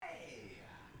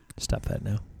Stop that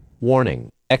now.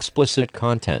 Warning, explicit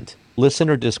content.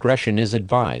 Listener discretion is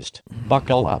advised.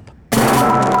 Buckle up.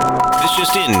 This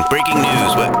just in, breaking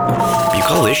news. What? You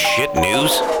call this shit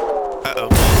news? Uh-oh.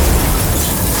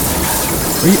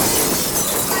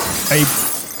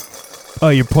 Oh,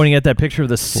 you're pointing at that picture of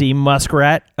the sea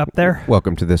muskrat up there?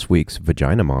 Welcome to this week's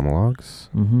Vagina Monologues.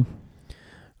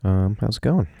 Mm-hmm. How's it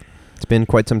going? It's been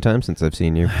quite some time since I've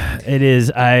seen you. It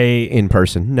is. In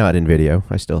person, not in video.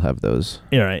 I still have those.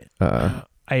 You're right. I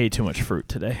ate too much fruit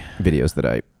today. Videos that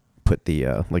I put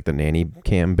the like the nanny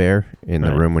cam bear in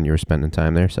the room when you were spending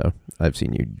time there. So I've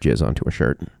seen you jizz onto a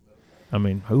shirt. I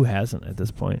mean, who hasn't at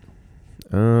this point?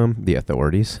 The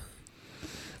authorities.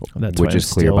 That's which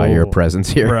is clear by your presence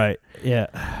here. Right. Yeah.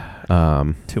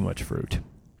 Too much fruit.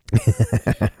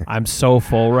 I'm so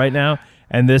full right now.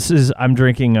 And I'm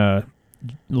drinking a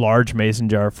large mason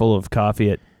jar full of coffee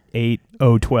at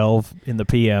 8:12 in the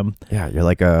PM. Yeah, you're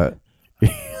like a...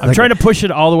 I'm trying to push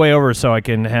it all the way over so I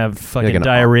can have fucking like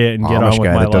diarrhea and get on with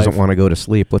guy my that doesn't life. want to go to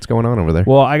sleep. What's going on over there?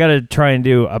 Well, I got to try and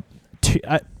do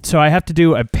so I have to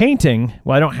do a painting.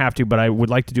 Well, I don't have to, but I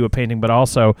would like to do a painting. But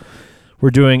also,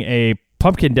 we're doing a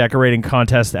pumpkin decorating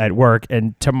contest at work,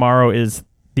 and today is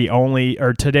the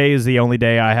only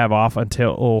day I have off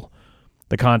until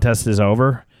the contest is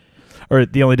over, or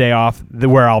the only day off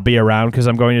where I'll be around, because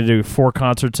I'm going to do 4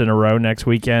 concerts in a row next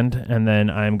weekend, and then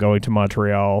I'm going to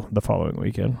Montreal the following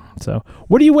weekend. So,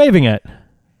 what are you waving at?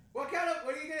 What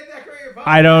are you going to decorate your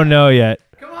pumpkin? I don't know yet.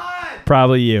 Come on!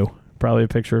 Probably you. Probably a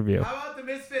picture of you. How about the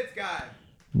Misfits guy?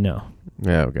 No. Oh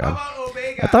How god. about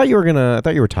Omega? I thought you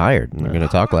were tired. You're gonna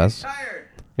talk less. Tired.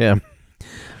 Yeah.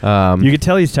 You could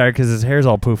tell he's tired because his hair's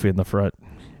all poofy in the front.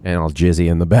 And all jizzy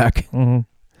in the back. Mm-hmm.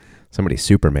 Somebody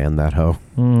Superman that hoe.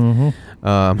 Mm-hmm.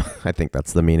 I think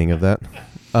that's the meaning of that.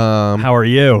 How are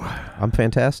you? I'm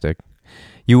fantastic.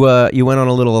 You went on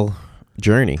a little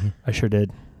journey. I sure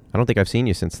did. I don't think I've seen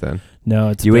you since then. No,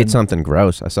 it's You ate something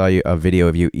gross. I saw a video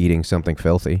of you eating something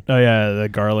filthy. Oh yeah, the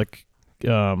garlic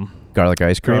Garlic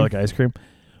ice cream. garlic ice cream.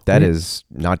 That is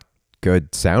not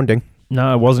good sounding.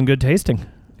 No, it wasn't good tasting.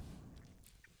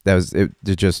 That was it.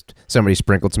 Just somebody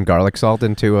sprinkled some garlic salt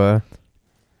into a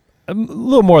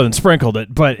little more than sprinkled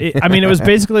it, but it was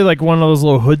basically like one of those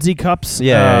little hoodsie cups.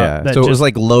 Yeah. that So it was just-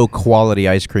 like low quality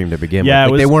ice cream to begin Yeah, with.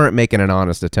 it Like, they was- weren't making an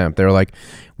honest attempt. They were like,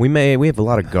 we have a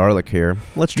lot of garlic here.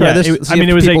 Let's try Yeah, this. it was- See I mean,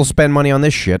 if it was people like- spend money on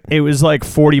this shit. It was like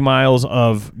 40 miles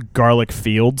of garlic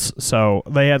fields, so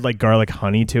they had like garlic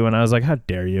honey too, and I was like, how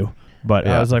dare you? But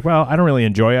Yeah. I was like, well, I don't really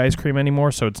enjoy ice cream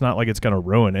anymore, so it's not like it's going to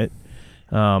ruin it.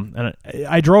 And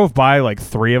I drove by like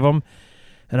 3 of them,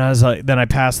 and I was like, then I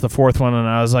passed the 4th one, and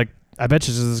I was like, I bet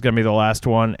you this is going to be the last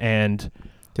one. And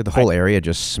Did the whole area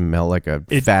just smell like a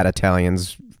fat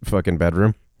Italian's fucking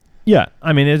bedroom? yeah,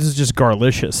 I mean, it is just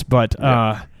garlicious. But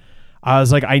I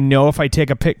was like, I know if I take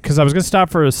a pic, because I was going to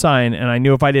stop for a sign, and I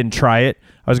knew if I didn't try it,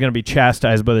 I was going to be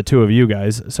chastised by the 2 of you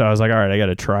guys. So I was like, all right, I got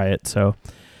to try it. So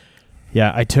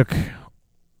yeah, I took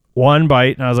 1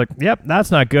 bite, and I was like, yep,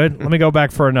 that's not good. Let me go back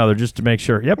for another just to make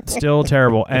sure. Yep, still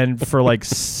terrible. And for like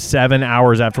 7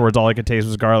 hours afterwards, all I could taste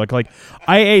was garlic. Like,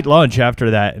 I ate lunch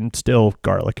after that, and still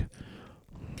garlic.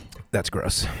 That's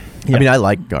gross. Yeah. I mean, I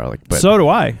like garlic, but So do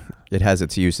I. it has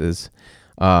its uses.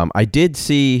 I did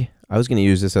see. I was going to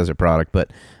use this as a product,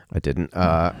 but I didn't.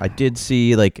 I did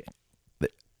see like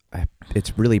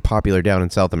it's really popular down in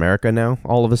South America now.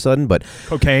 All of a sudden, but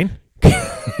Cocaine?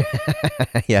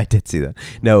 yeah, I did see that.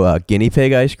 No, guinea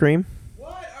pig ice cream.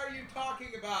 What are you talking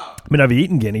about? I mean, I've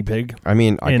eaten guinea pig. I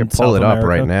mean, I In can pull South it up America?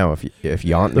 right now if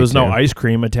you want me There's no to. ice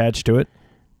cream attached to it.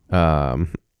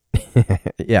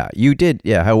 Yeah, you did.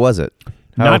 Yeah, how was it?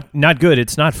 How- Not good.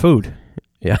 It's not food.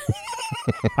 Yeah.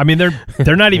 I mean,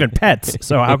 they're not even pets,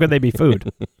 so how could they be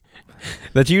food?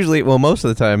 That's usually, well, most of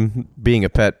the time, being a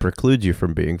pet precludes you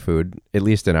from being food, at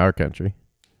least in our country.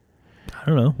 I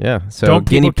don't know. Yeah, so Don't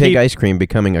guinea people pig keep- ice cream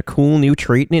becoming a cool new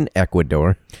treat in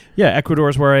Ecuador. Yeah,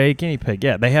 Ecuador's where I ate guinea pig.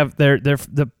 Yeah, they have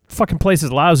the fucking place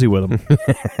is lousy with them.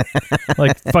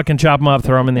 Like fucking chop them up,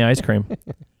 throw them in the ice cream.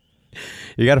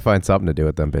 You got to find something to do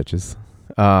with them bitches.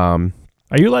 Are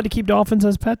you allowed to keep dolphins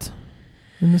as pets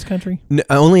in this country?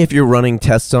 Only if you're running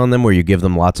tests on them where you give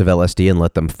them lots of LSD and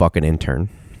let them fucking intern.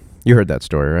 You heard that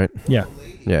story, right? Yeah.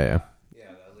 Yeah. Yeah,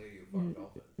 that lady who fucked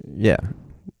dolphin. Yeah.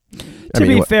 To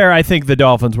be fair, I think the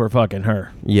dolphins were fucking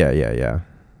her. Yeah.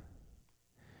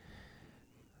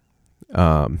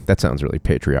 That sounds really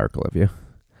patriarchal of you.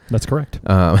 That's correct.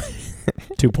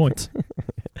 2 points.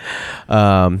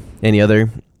 Any other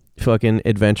fucking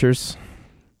adventures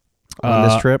on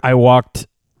this trip? I walked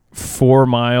 4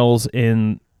 miles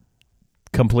in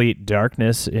complete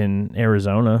darkness in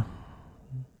Arizona.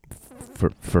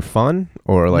 for fun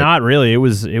or like? Not really. It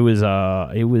was.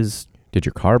 Did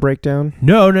your car break down?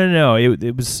 No.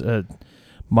 It was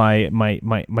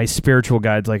my spiritual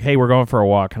guide's like, hey, we're going for a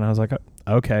walk, and I was like,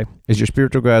 okay. Is your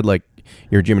spiritual guide like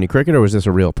your Jiminy Cricket, or was this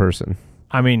a real person?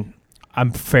 I mean,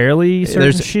 I'm fairly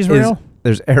certain she's real.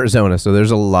 There's Arizona, so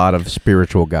there's a lot of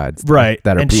spiritual guides, Right.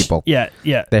 that are And people. yeah.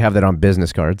 They have that on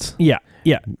business cards, Yeah.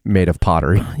 made of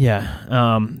pottery.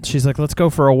 Yeah. She's like, let's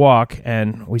go for a walk.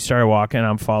 And we started walking.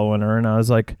 I'm following her. And I was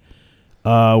like,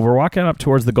 we're walking up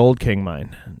towards the Gold King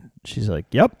mine. She's like,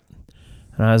 yep.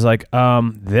 And I was like,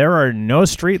 there are no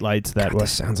streetlights that way.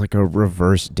 This sounds like a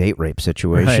reverse date rape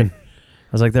situation. Right.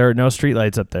 I was like, there are no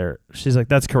streetlights up there. She's like,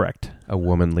 that's correct. A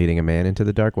woman leading a man into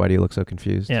the dark. Why do you look so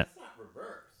confused? Yeah. That's not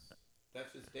reverse.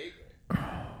 That's just date rape.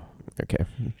 Okay.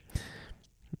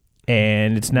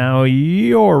 And it's now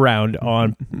your round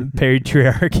on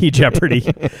Patriarchy Jeopardy.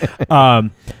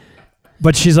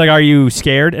 But she's like, are you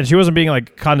scared? And she wasn't being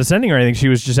like condescending or anything. She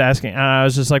was just asking. And I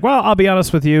was just like, well, I'll be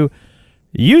honest with you.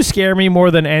 You scare me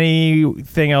more than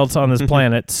anything else on this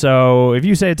planet. So if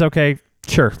you say it's okay,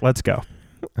 sure, let's go.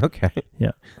 Okay.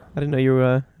 Yeah. I didn't know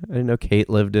I didn't know Kate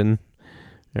lived in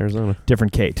Arizona.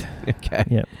 Different Kate. Okay.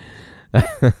 Yeah.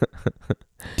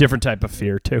 Different type of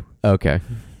fear, too. Okay.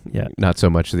 Yeah. Not so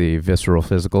much the visceral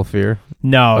physical fear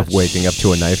No. of waking up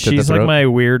to a knife to the She's throat. like my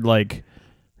weird, like,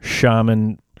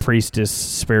 shaman, priestess,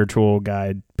 spiritual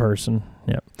guide person.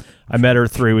 Yeah. I met her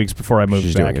 3 weeks before I moved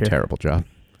She's back doing a here. terrible job.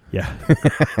 Yeah.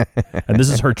 And this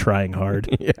is her trying hard.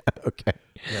 Yeah. Okay.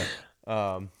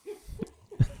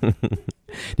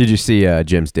 Did you see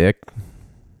Jim's dick?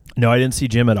 No, I didn't see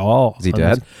Jim at all. Is he on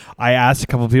this. dead? I asked a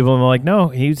couple of people, and they're like, no,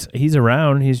 he's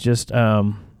around. He's just,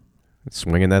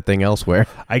 Swinging that thing elsewhere.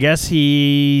 I guess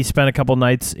he spent a couple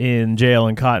nights in jail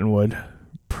in Cottonwood,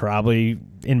 probably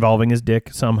involving his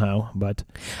dick somehow. But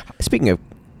Speaking of,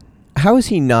 how is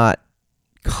he not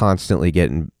constantly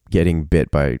getting bit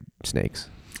by snakes?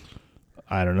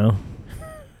 I don't know.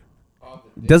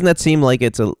 Doesn't that seem like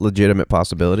it's a legitimate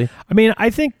possibility? I mean, I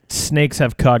think snakes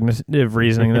have cognitive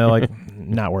reasoning. They're like,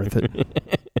 not worth it.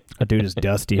 That dude is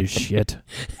dusty as shit.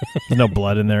 There's no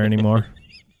blood in there anymore.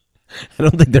 I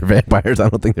don't think they're vampires. I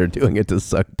don't think they're doing it to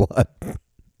suck blood.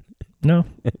 No.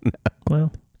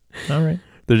 Well, all right.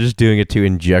 They're just doing it to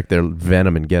inject their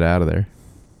venom and get out of there.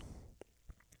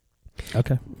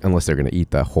 Okay. Unless they're going to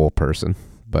eat the whole person.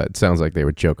 But it sounds like they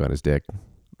would choke on his dick.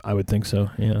 I would think so,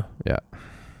 yeah. Yeah.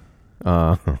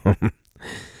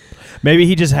 Maybe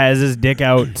he just has his dick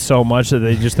out so much that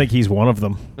they just think he's one of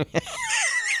them.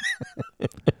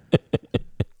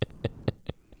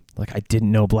 Like, I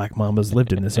didn't know black mambas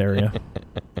lived in this area.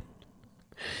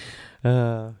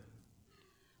 That's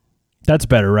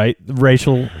better, right?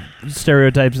 Racial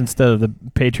stereotypes instead of the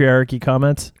patriarchy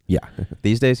comments. Yeah.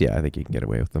 These days, yeah, I think you can get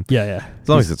away with them. Yeah. As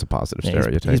long as it's a positive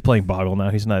stereotype. He's playing Boggle now.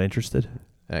 He's not interested.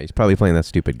 He's probably playing that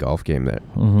stupid golf game that...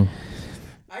 Mm-hmm.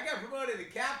 I got promoted to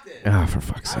captain. Ah, for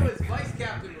fuck's I sake. was vice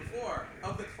captain before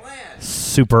of the clan.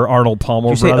 Super Arnold Palmer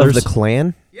Did you say brothers. of the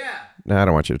clan? Yeah. No, I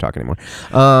don't want you to talk anymore.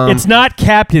 It's not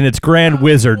Captain, it's Grand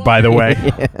Wizard, by the way.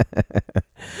 Yeah,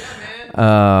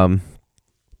 man.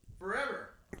 Forever.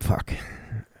 Fuck.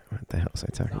 What the hell was I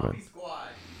talking about? Zombie squad.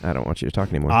 I don't want you to talk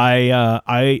anymore.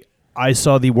 I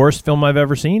saw the worst film I've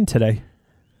ever seen today.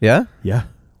 Yeah? Yeah.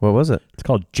 What was it? It's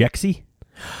called Jexy.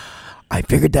 I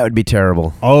figured that would be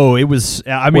terrible. Oh, it was.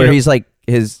 I mean, Where he's like,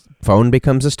 his phone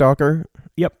becomes a stalker.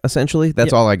 Yep. Essentially,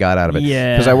 that's Yep. all I got out of it.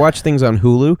 Yeah. Because I watch things on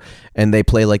Hulu, and they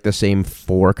play like the same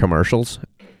 4 commercials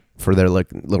for their like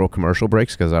little commercial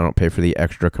breaks. Because I don't pay for the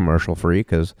extra commercial free.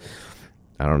 Because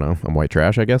I don't know, I'm white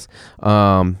trash, I guess.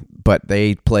 But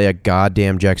they play a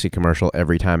goddamn Jexy commercial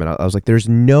every time, and I was like, "There's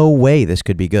no way this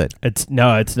could be good." it's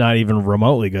not even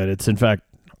remotely good. It's in fact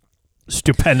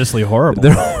stupendously horrible.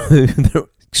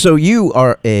 So you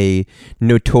are a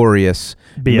notorious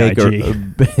maker.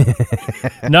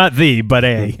 B.I.G. Not the, but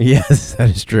a. Yes, that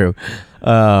is true.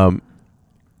 No,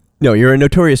 you're a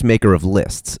notorious maker of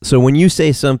lists. So when you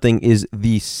say something is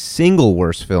the single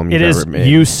worst film you've It is ever made,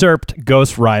 usurped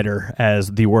Ghost Rider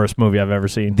as the worst movie I've ever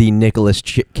seen. the Nicolas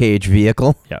Cage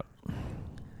vehicle. Yep.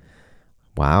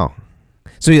 Wow.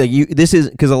 So like this is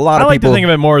because a lot I of like people to think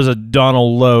of it more as a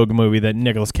Donald Logue movie that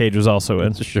Nicolas Cage was also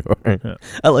in. Sure. Yeah.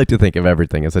 I like to think of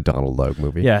everything as a Donald Logue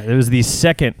movie. Yeah, it was the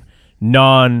second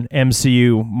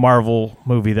non-MCU Marvel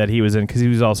movie that he was in because he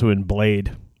was also in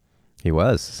Blade. He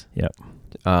was. Yep.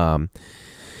 So,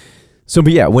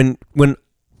 but yeah, when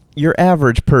your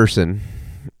average person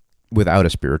without a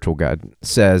spiritual guide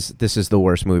says this is the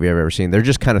worst movie I've ever seen, they're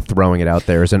just kind of throwing it out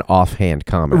there as an offhand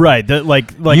comment. Right.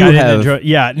 Like You I didn't have- enjoy.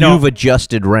 Yeah. No. You've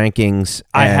adjusted rankings.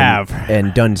 I and- have.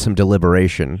 and done some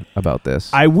deliberation about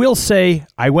this. I will say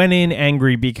I went in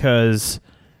angry because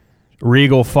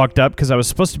Regal fucked up because I was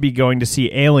supposed to be going to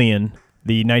see Alien,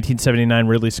 the 1979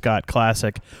 Ridley Scott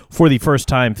classic, for the first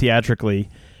time theatrically,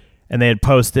 and they had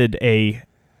posted a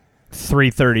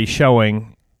 3:30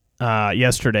 showing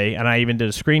yesterday, and I even did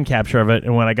a screen capture of it.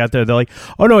 And when I got there, they're like,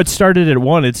 "Oh no, it started at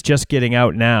 1. It's just getting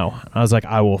out now." I was like,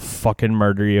 "I will fucking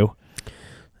murder you."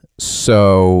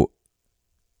 So,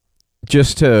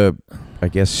 just to, I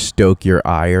guess, stoke your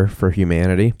ire for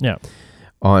humanity. Yeah.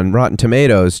 On Rotten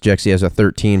Tomatoes, Jexy has a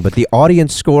 13, but the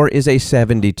audience score is a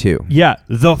 72. Yeah,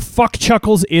 the fuck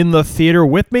chuckles in the theater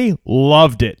with me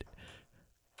loved it.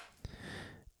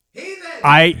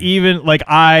 I even like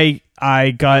I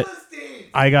got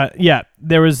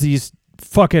there was these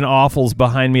fucking awfuls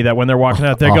behind me that when they're walking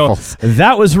out they go, Awfuls.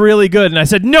 "That was really good." And I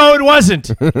said, "No, it wasn't."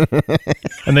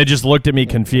 And they just looked at me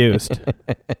confused.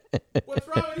 What's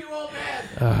wrong with you, old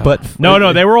man? But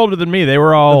No, they were older than me. They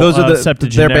were all those are they're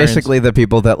septuagenarians. basically the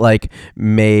people that like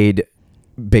made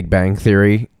Big Bang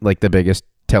Theory like the biggest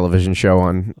television show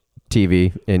on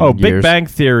TV in years. Big Bang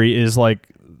Theory is like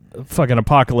fucking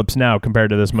Apocalypse Now compared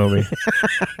to this movie.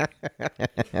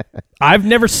 I've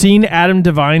never seen Adam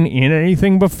Devine in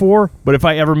anything before, but if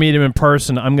I ever meet him in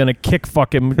person, I'm gonna kick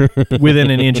fuck him within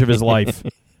an inch of his life.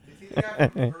 Is he the guy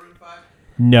from Maroon 5?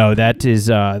 No,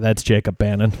 that's Jacob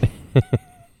Bannon.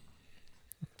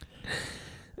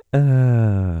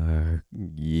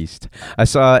 Yeast. I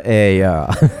saw a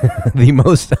the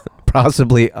most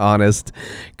possibly honest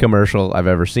commercial I've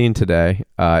ever seen today.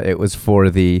 It was for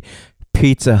the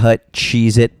Pizza Hut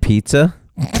Cheez-It Pizza.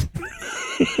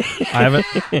 I haven't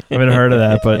heard of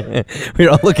that, but Here,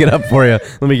 I'll look it up for you.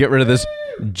 Let me get rid of this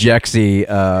Jexy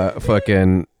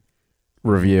fucking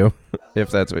review, if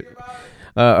that's what.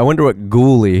 I wonder what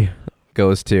Ghoulie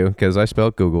goes to, because I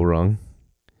spelled Google wrong.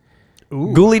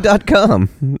 Ghoulie.com.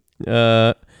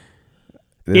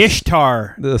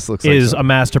 Ishtar This looks like is a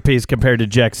masterpiece compared to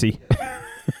Jexy.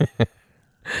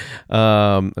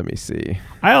 let me see.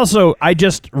 I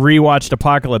just rewatched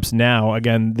Apocalypse Now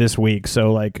again this week,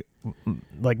 so like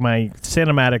my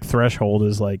cinematic threshold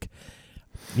is like,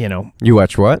 You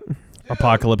watch what?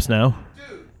 Apocalypse Now.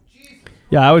 Dude, Jesus.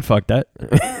 Yeah, I would fuck that.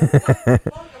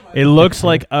 It looks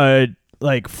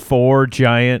like four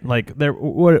giant there.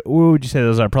 What would you say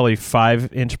those are? Probably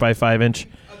 5-inch by 5-inch.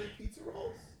 Are they pizza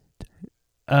rolls?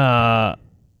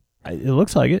 It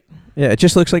looks like it. Yeah, it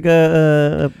just looks like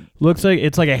a. Looks like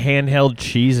it's like a handheld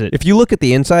Cheez-It. If you look at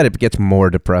the inside, it gets more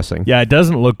depressing. Yeah, it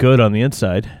doesn't look good on the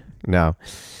inside. No.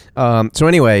 So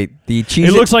anyway, the cheese.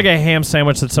 It looks like a ham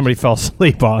sandwich that somebody fell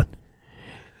asleep on.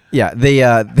 Yeah, they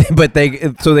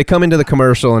come into the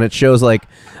commercial and it shows like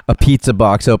a pizza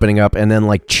box opening up and then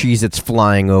like Cheez-Its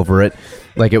flying over it,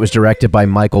 like it was directed by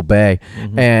Michael Bay,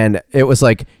 and it was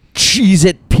like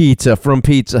Cheez-It pizza from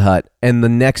Pizza Hut, and the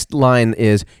next line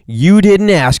is, "You didn't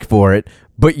ask for it,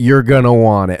 but you're gonna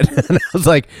want it." And I was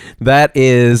like, that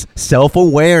is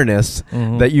self-awareness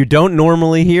that you don't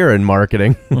normally hear in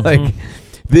marketing. Like,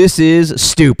 this is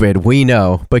stupid, we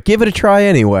know, but give it a try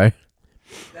anyway.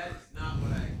 That is not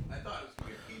what I thought it was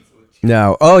going to be pizza with cheese.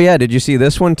 No. Oh yeah, did you see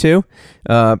this one too?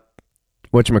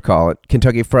 Whatchamacallit?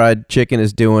 Kentucky Fried Chicken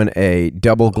is doing a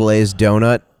double glazed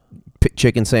donut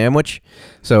chicken sandwich.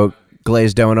 So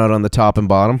glazed donut on the top and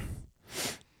bottom.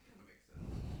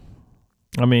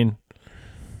 I mean,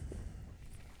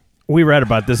 we read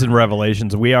about this in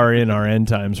Revelations. We are in our end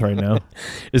times right now.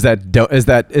 Is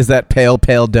that pale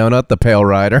donut the pale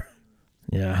rider?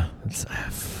 Yeah.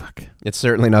 Fuck. It's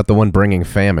certainly not the one bringing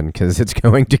famine, because it's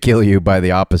going to kill you by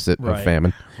the opposite Right. of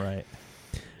famine. Right.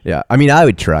 Yeah, I mean, I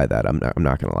would try that. I'm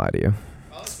not going to lie to you.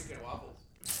 I like chicken and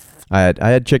waffles. I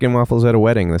had chicken waffles at a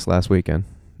wedding this last weekend,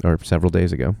 or several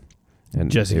days ago.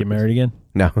 And Jesse it get was- married again?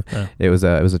 No, Oh. it was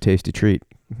a tasty treat.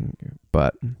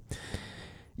 But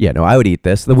yeah, no, I would eat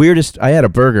this. The weirdest, I had a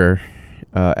burger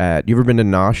at. You ever been to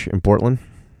Nosh in Portland?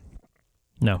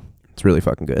 No. It's really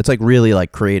fucking good. It's like really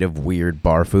like creative, weird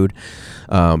bar food,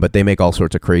 but they make all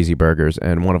sorts of crazy burgers.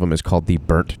 And one of them is called the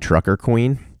Burnt Trucker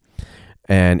Queen,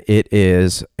 and it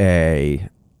is a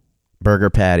burger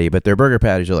patty, but their burger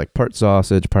patties are like part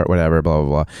sausage, part whatever, blah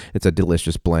blah blah. It's a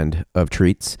delicious blend of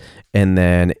treats, and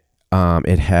then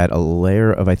it had a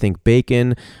layer of, I think,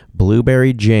 bacon,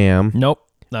 blueberry jam, Nope.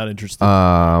 Not interested.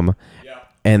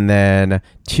 and then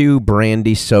 2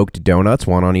 brandy soaked donuts,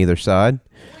 one on either side.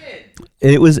 Win.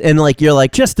 It was, and like you're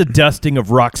like Just a dusting of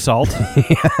rock salt.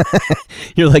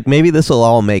 you're like maybe this will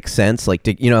all make sense. Like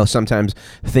sometimes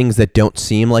things that don't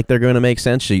seem like they're going to make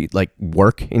sense, like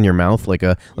work in your mouth like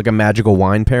a magical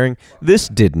wine pairing. This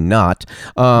did not.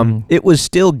 It was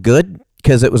still good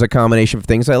because it was a combination of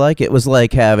things I like. It was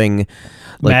like having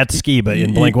Matt Skiba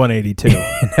in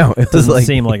Blink-182. no, it was Doesn't like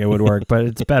seem like it would work, but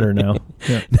it's better now.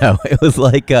 Yeah. no, it was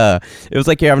like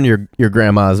you're having your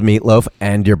grandma's meatloaf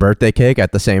and your birthday cake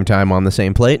at the same time on the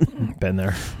same plate. Been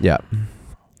there. Yeah.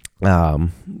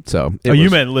 So you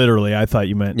meant literally. I thought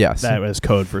you meant Yes. that was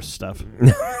code for stuff.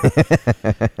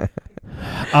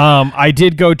 I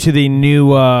did go to the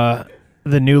new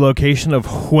location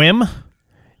of Whim.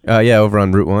 yeah, over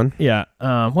on Route 1. Yeah.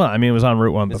 Well, I mean, it was on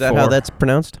Route 1 Is before. that how that's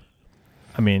pronounced?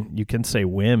 I mean, you can say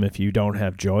whim if you don't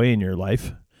have joy in your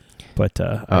life. But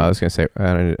I was gonna say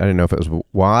I didn't know if it was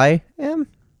Y-M.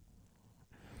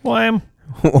 Whim.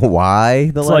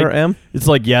 Why the It's letter like- M? It's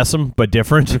like yes'm, but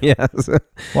different. Yes.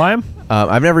 Whim.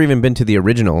 I've never even been to the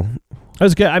original. That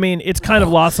was good. I mean, it's kind of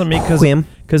lost on me Whim.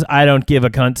 because I don't give a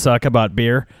cunt suck about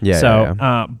beer. Yeah, So,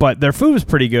 yeah, but their food was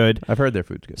pretty good. I've heard their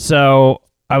food's good. So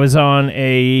I was on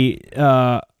a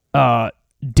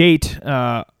date.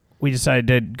 We decided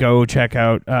to go check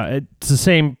out. It's the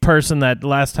same person that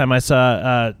last time I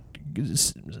saw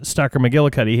Stucker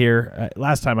McGillicuddy here.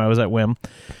 Last time I was at Whim,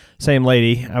 same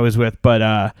lady I was with.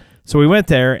 But so we went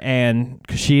there, and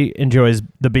 'cause she enjoys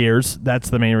the beers. That's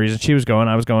the main reason she was going.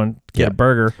 I was going to get a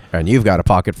burger. And you've got a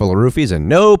pocket full of roofies and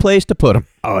no place to put them.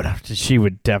 Oh, no, she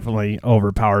would definitely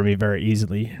overpower me very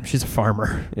easily. She's a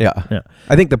farmer. Yeah. Yeah.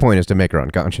 I think the point is to make her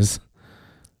unconscious.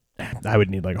 I would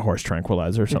need like a horse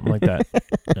tranquilizer or something like that.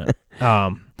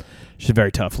 Yeah. She's a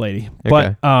very tough lady.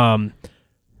 Okay. But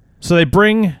so they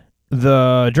bring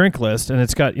the drink list, and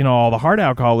it's got all the hard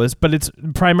alcohol list, but it's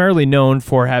primarily known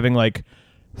for having like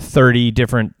 30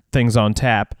 different things on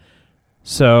tap.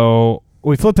 So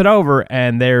we flip it over,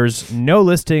 and there's no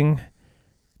listing.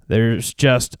 There's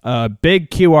just a big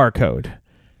QR code.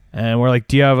 And we're like,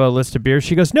 do you have a list of beers?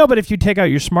 She goes, no, but if you take out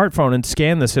your smartphone and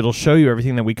scan this, it'll show you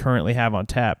everything that we currently have on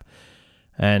tap.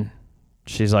 And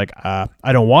she's like, I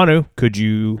don't want to. Could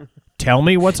you tell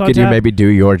me what's on Could tap? you maybe do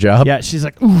your job? Yeah, she's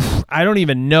like, oof, I don't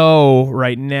even know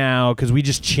right now because we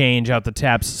just change out the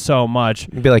taps so much.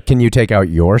 Be like, can you take out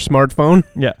your smartphone?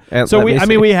 Yeah. And So let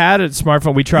me see. we had a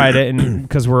smartphone. We tried it, and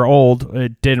because we're old,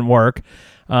 it didn't work.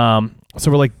 So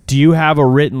we're like, do you have a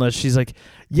written list? She's like,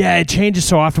 yeah, it changes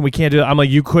so often we can't do it. I'm like,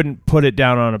 you couldn't put it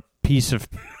down on a piece of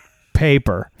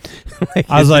paper.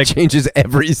 I was It like, changes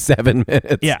every 7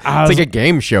 minutes. Yeah, it's like a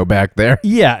game show back there.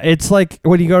 yeah, it's like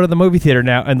when you go to the movie theater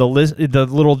now, and the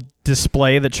little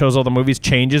display that shows all the movies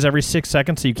changes every 6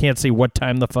 seconds, so you can't see what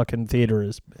time the fucking theater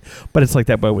is. But it's like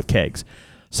that, but with kegs.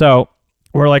 So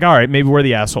we're like, all right, maybe we're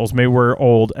the assholes. Maybe we're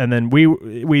old. And then we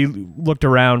looked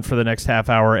around for the next half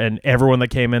hour, and everyone that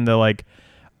came in, they're like,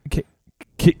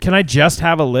 can I just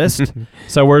have a list?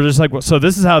 So we're just like, well, so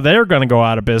this is how they're going to go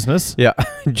out of business. Yeah,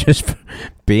 just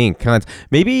being cons.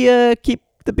 Maybe keep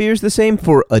the beers the same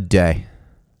for a day.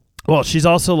 Well, she's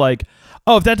also like,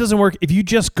 oh, if that doesn't work, if you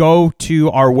just go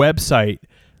to our website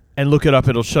and look it up,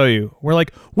 it'll show you. We're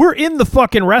like, we're in the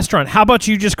fucking restaurant. How about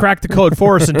you just crack the code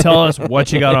for us and tell us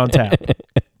what you got on tap?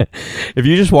 If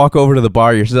you just walk over to the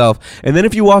bar yourself, and then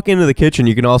if you walk into the kitchen,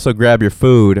 you can also grab your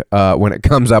food when it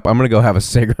comes up. I'm going to go have a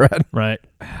cigarette. Right.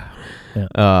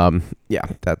 Yeah,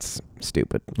 that's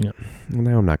stupid. Yeah.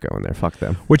 No, I'm not going there. Fuck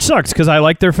them. Which sucks because I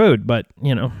like their food, but,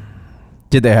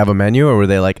 Did they have a menu, or were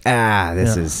they like,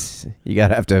 this Yeah. is, you got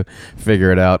to have to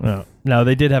figure it out? no,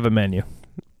 they did have a menu.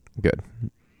 Good.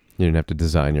 You didn't have to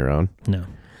design your own. No.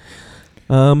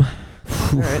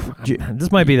 Right.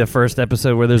 This might be the first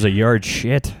episode where there's a yard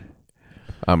shit.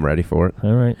 I'm ready for it.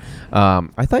 All right.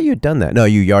 I thought you had done that. No,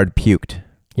 you yard puked.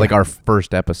 Like our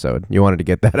first episode. You wanted to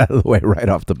get that out of the way right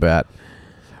off the bat.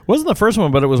 Wasn't the first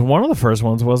one, but it was one of the first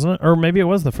ones, wasn't it? Or maybe it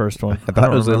was the first one. I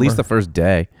thought it was at least the first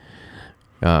day.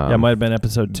 Yeah, it might have been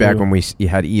episode 2. Back when you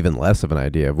had even less of an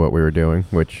idea of what we were doing,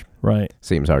 which Right.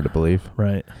 seems hard to believe.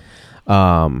 Right.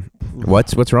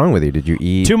 What's wrong with you? Did you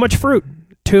eat Too much fruit.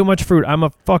 Too much fruit. I'm a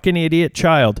fucking idiot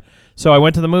child. So I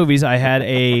went to the movies. I had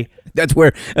a... That's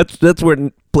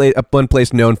one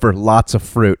place known for lots of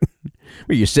fruit.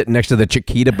 Were you sitting next to the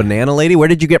Chiquita banana lady? Where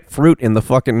did you get fruit in the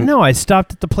fucking... No, I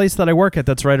stopped at the place that I work at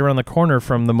that's right around the corner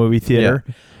from the movie theater.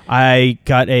 Yeah. I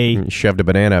got a... You shoved a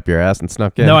banana up your ass and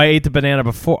snuck in. No, I ate the banana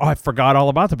before. Oh, I forgot all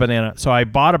about the banana. So I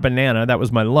bought a banana. That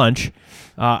was my lunch.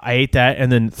 I ate that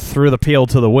and then threw the peel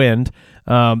to the wind.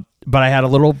 But I had a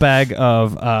little bag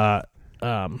of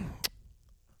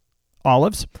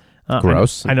olives.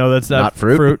 Gross. I know that's Not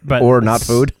fruit, but or not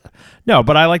food. No,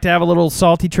 but I like to have a little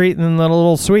salty treat and then a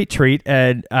little sweet treat,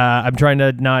 and I'm trying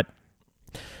to not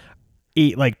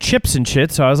eat like chips and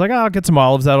shit. So I was like, I'll get some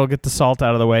olives. That'll get the salt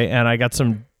out of the way. And I got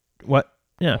some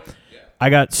I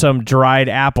got some dried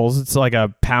apples. It's like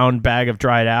a pound bag of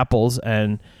dried apples,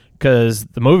 and because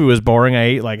the movie was boring, I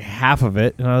ate like half of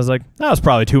it, and I was like, that was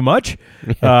probably too much.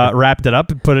 Wrapped it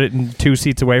up and put it in 2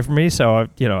 seats away from me, so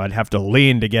I'd have to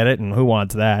lean to get it, and who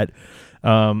wants that?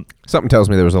 Something tells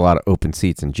me there was a lot of open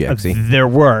seats in Jexy. There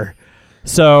were.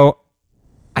 So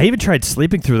I even tried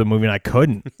sleeping through the movie, and I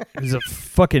couldn't. There's a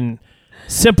fucking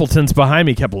simpletons behind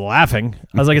me kept laughing.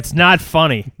 I was like, it's not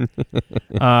funny.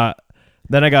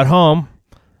 Then I got home.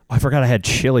 I forgot I had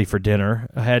chili for dinner.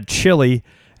 I had chili,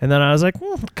 and then I was like,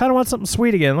 kind of want something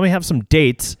sweet again. Let me have some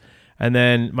dates. And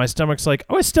then my stomach's like,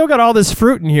 I still got all this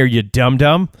fruit in here, you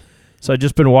dum-dum. So I've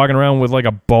just been walking around with like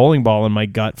a bowling ball in my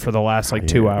gut for the last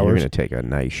 2 hours. You're going to take a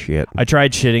nice shit. I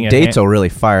tried shitting at Dates will really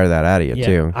fire that out of you,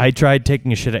 too. I tried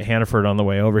taking a shit at Hannaford on the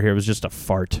way over here. It was just a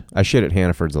fart. I shit at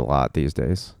Hannaford's a lot these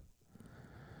days.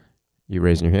 You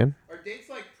raising your hand? Are dates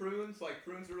like prunes? Like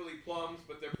prunes are really plums,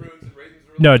 but they're prunes and raisins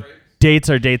are really No, grapes? dates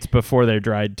are dates before they're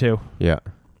dried, too. Yeah.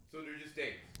 So they're just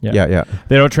dates. Yeah.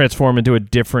 They don't transform into a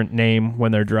different name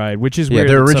when they're dried, which is weird.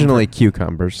 Yeah, they're that some originally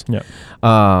cucumbers. Yeah.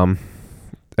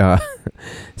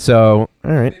 So,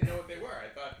 all right. I didn't know what they were. I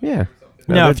thought Yeah. they were something.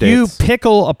 No, Now, they're if you dates.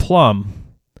 pickle a plum,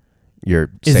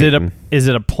 You're is Satan. it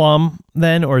a plum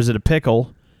then, or is it a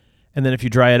pickle? And then if you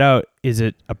dry it out, is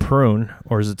it a prune,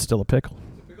 or is it still a pickle?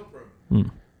 It's a pickle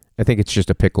prune. I think it's just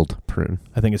a pickled prune.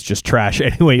 I think it's just trash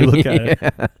any way you look at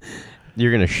it.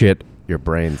 You're going to shit your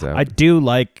brains out. I do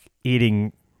like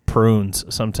eating prunes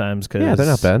sometimes because yeah, they're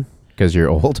not bad. Because you're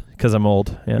old. Because I'm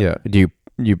old. Yeah. Yeah. Do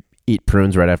you eat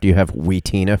prunes right after you have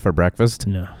Wheatina for breakfast?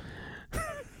 No.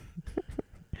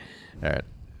 All right.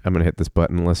 I'm going to hit this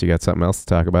button unless you got something else to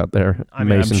talk about there. I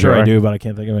mean, Mason I'm sure jar. I do, but I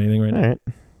can't think of anything right All now. right.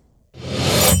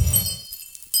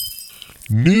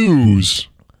 News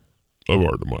of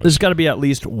Artemis. There's got to be at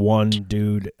least one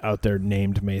dude out there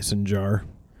named Mason Jar.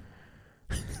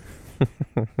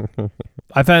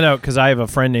 I found out because I have a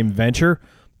friend named Venture.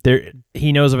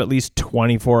 He knows of at least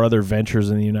 24 other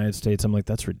Ventures in the United States. I'm like,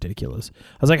 that's ridiculous.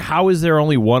 I was like, how is there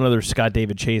only one other Scott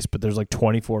David Chase, but there's like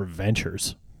 24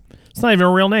 Ventures? It's not even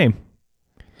a real name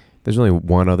There's only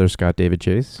one other Scott David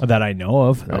Chase. that I know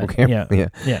of. Okay. Yeah. Yeah.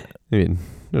 Yeah. I mean,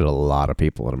 there's a lot of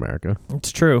people in America.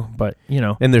 It's true, but,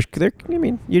 And I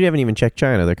mean, you haven't even checked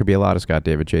China. There could be a lot of Scott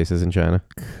David Chases in China.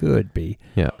 could be.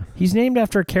 Yeah. He's named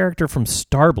after a character from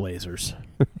Star Blazers.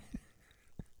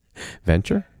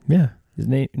 Venture? Yeah. His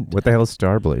name. What the hell is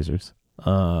Star Blazers?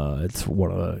 It's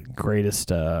one of the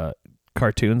greatest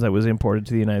cartoons that was imported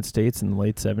to the United States in the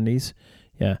late 70s.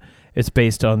 Yeah. It's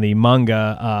based on the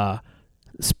manga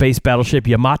Space Battleship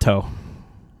Yamato.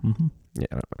 Mm-hmm. Yeah,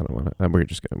 I don't want to.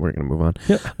 We're gonna move on.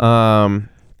 Yeah.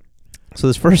 So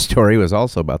this first story was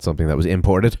also about something that was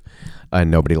imported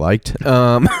and nobody liked. It's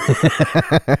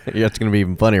gonna be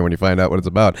even funnier when you find out what it's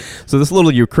about. So this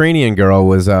little Ukrainian girl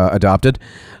was adopted.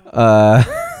 Did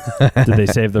they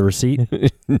save the receipt?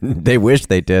 They wish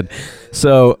they did.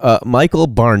 So Michael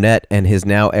Barnett and his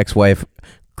now ex-wife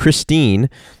Christine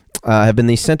have been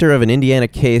the center of an Indiana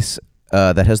case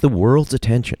that has the world's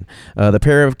attention. The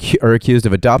pair are accused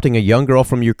of adopting a young girl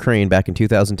from Ukraine back in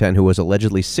 2010 who was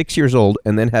allegedly 6 years old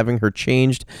and then having her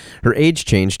age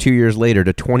changed 2 years later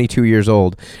to 22 years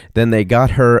old. Then they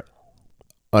got her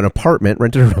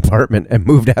rented her an apartment, and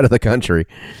moved out of the country.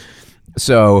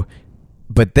 So,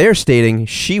 but they're stating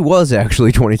she was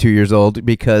actually 22 years old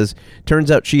because turns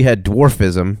out she had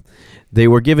dwarfism. They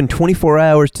were given 24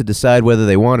 hours to decide whether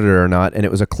they wanted her or not, and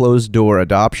it was a closed-door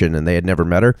adoption, and they had never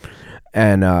met her.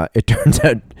 And it turns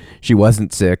out she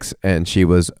wasn't 6, and she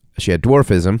had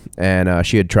dwarfism, and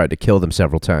she had tried to kill them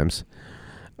several times.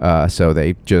 So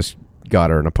they just got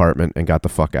her an apartment and got the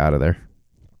fuck out of there.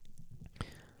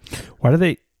 Why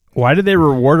did they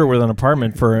reward her with an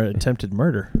apartment for attempted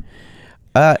murder?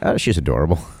 She's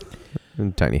adorable.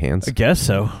 And tiny hands. I guess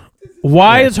so.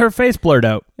 Why is her face blurred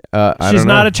out? She's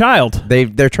not a child.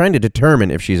 They're trying to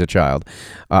determine if she's a child.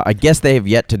 I guess they have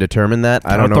yet to determine that.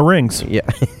 I don't know. The rings. Yeah,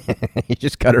 he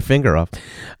just cut her finger off.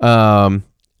 I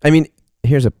mean,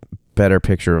 here's a better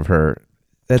picture of her.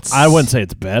 I wouldn't say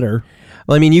it's better.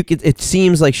 Well, I mean, it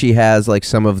seems like she has like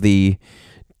some of the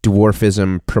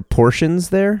dwarfism proportions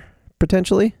there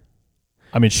potentially.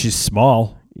 I mean, she's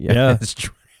small. Yeah. That's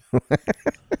true.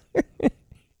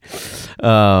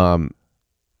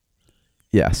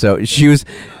 Yeah, so she was.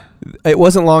 It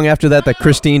wasn't long after that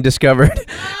Christine discovered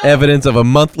evidence of a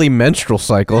monthly menstrual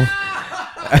cycle.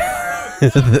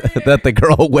 That the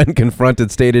girl, when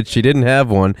confronted, stated she didn't have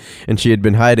one and she had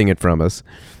been hiding it from us.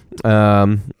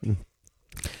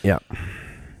 Yeah.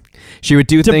 She would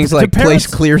do things to like place parents-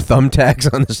 clear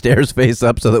thumbtacks on the stairs face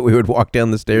up so that we would walk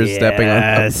down the stairs stepping on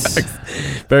Yes.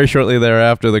 thumbtacks. Very shortly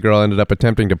thereafter, the girl ended up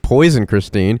attempting to poison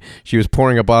Christine. She was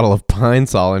pouring a bottle of Pine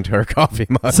Sol into her coffee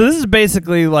mug. So this is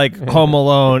basically like Home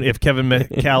Alone if Kevin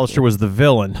McAllister was the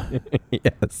villain.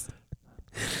 Yes.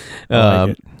 I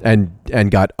like it.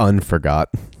 And got unforgot.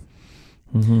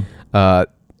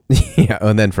 Yeah,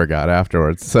 and then forgot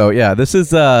afterwards. So yeah, this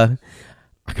is I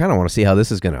kind of want to see how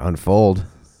this is going to unfold.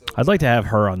 I'd like to have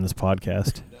her on this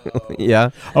podcast.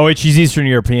 Yeah. Oh wait, she's Eastern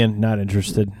European. Not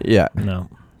interested. Yeah. No.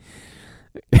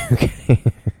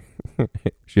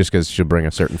 Just because she'll bring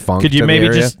a certain funk. Could you to maybe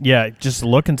the area. just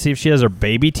look and see if she has her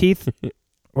baby teeth,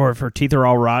 or if her teeth are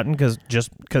all rotten? Because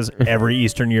every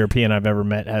Eastern European I've ever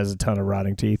met has a ton of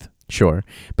rotting teeth. Sure,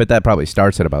 but that probably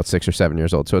starts at about 6 or 7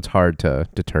 years old, so it's hard to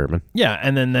determine. Yeah,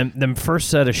 and then them first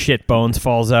set of shit bones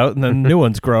falls out, and then new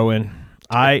ones grow in.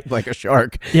 Like a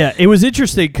shark. Yeah, it was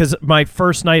interesting because my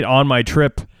first night on my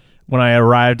trip, when I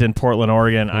arrived in Portland,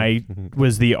 Oregon, I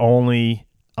was the only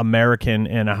American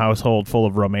in a household full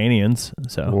of Romanians.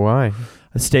 So Why?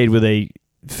 I stayed with a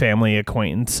family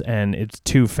acquaintance, and it's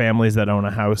two families that own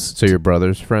a house. So your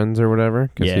brother's friends or whatever?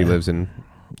 Because he Yeah. lives in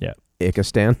Yeah.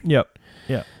 Ikistan. Yep.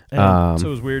 And so it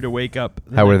was weird to wake up.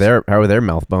 How were their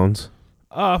mouth bones?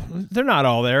 They're not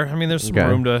all there. I mean, there's some Okay.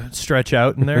 room to stretch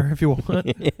out in there if you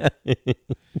want.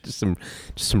 Just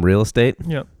some real estate.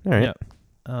 Yep. All right. Yep.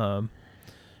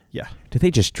 Yeah. Do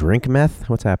they just drink meth?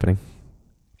 What's happening?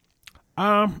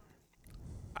 I'm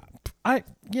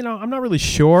not really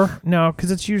sure. No,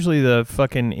 because it's usually the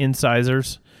fucking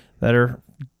incisors that are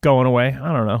going away.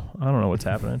 I don't know what's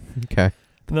happening. Okay.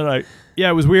 And then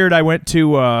it was weird. I went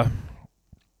to,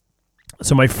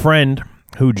 so my friend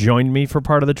who joined me for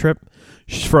part of the trip,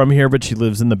 she's from here, but she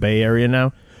lives in the Bay Area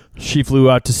now. She flew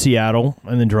out to Seattle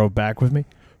and then drove back with me.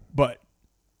 But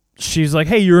she's like,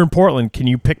 hey, you're in Portland. Can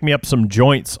you pick me up some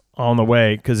joints on the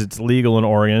way? Because it's legal in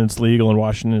Oregon. It's legal in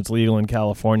Washington. It's legal in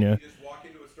California. You just walk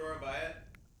into a store and buy it?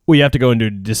 Well, you have to go into a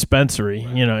dispensary.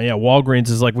 Walgreens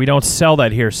is like, we don't sell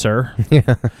that here, sir.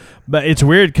 Yeah. But it's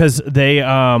weird because they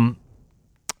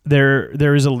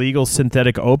there is a legal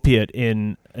synthetic opiate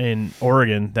in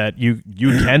Oregon that you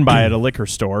can buy at a liquor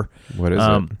store. What is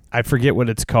it? I forget what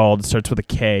it's called. It starts with a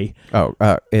K. Oh,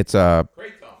 it's Kratom.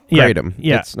 kratom.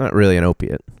 Yeah. It's not really an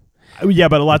opiate. Yeah,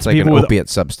 but lots It's of like an people with opiate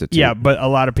substitute. yeah, but a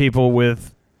lot of people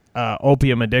with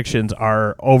opium addictions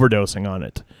are overdosing on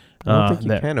it. I don't think you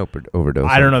that- can overdose.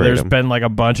 I don't know. on There's kratom. been like a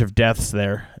bunch of deaths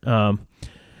there.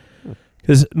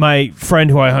 Because my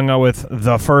friend who I hung out with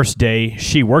the first day,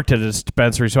 she worked at a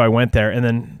dispensary, so I went there. And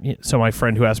then, so my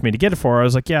friend who asked me to get it for her, I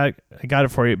was like, yeah, I got it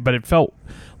for you. But it felt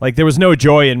like there was no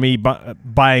joy in me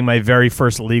buying my very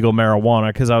first legal marijuana,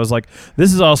 because I was like,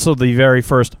 this is also the very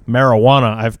first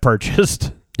marijuana I've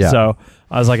purchased. Yeah. So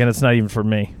I was like, and it's not even for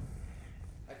me.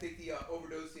 I think the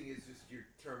overdosing is just your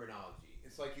terminology.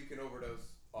 It's like you can overdose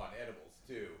on edibles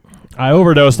too. I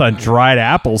overdosed on dried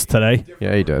apples today.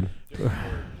 Yeah, he did.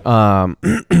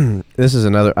 This is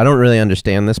another. I don't really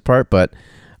understand this part, but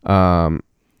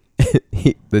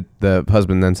the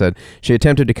husband then said she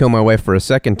attempted to kill my wife for a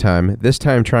second time. This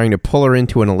time, trying to pull her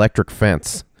into an electric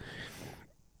fence.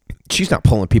 She's not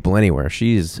pulling people anywhere.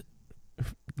 She's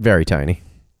very tiny.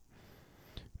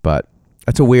 But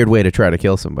that's a weird way to try to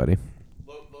kill somebody.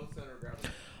 Low center of gravity.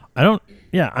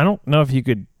 I don't know if you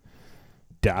could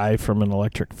die from an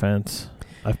electric fence.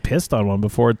 I've pissed on one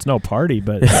before. It's no party,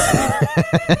 but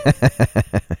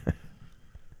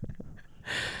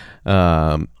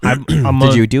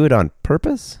Did you do it on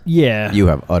purpose? Yeah. You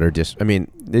have utter I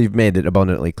mean, you've made it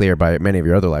abundantly clear by many of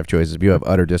your other life choices. You have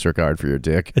utter disregard for your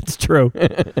dick. It's true.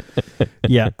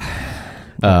 Yeah.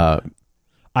 Uh,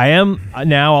 I am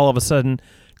now all of a sudden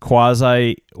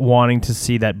quasi wanting to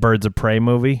see that Birds of Prey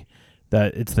movie.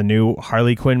 That it's the new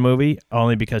Harley Quinn movie,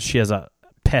 only because she has a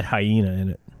pet hyena in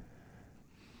it.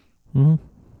 Mm-hmm.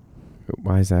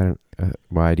 Why is that?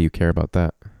 Why do you care about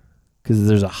that? Because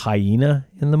there's a hyena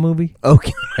in the movie.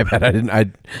 Okay, I bet I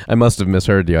didn't. I must have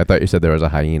misheard you. I thought you said there was a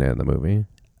hyena in the movie.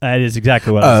 That is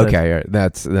exactly what I Oh, said. okay. All right.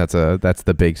 That's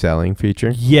the big selling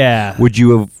feature. Yeah. Would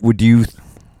you?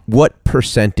 What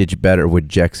percentage better would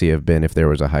Jexy have been if there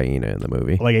was a hyena in the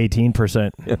movie? Like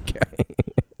 18%. Okay.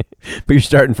 But you're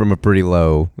starting from a pretty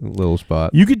low little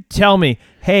spot. You could tell me,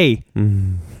 hey,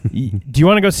 do you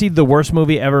want to go see the worst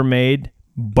movie ever made,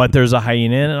 but there's a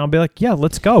hyena in it? And I'll be like, yeah,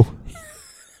 let's go.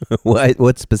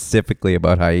 What specifically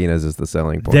about hyenas is the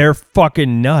selling point? They're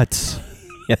fucking nuts.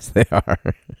 Yes, they are.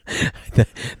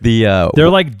 They're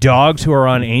like dogs who are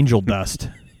on angel dust.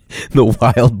 the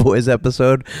Wild Boys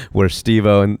episode where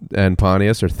Steve-O and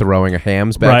Pontius are throwing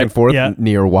hams back Right, and forth yeah.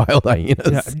 near wild hyenas.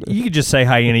 Yeah, you could just say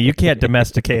hyena. You can't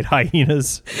domesticate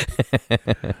hyenas.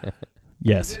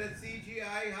 Yes. Is it a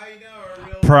CGI hyena or a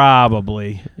real?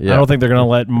 Probably. Yeah. I don't think they're going to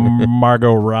let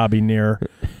Margot Robbie near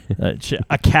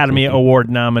Academy Award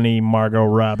nominee Margot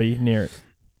Robbie near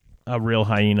a real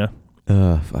hyena.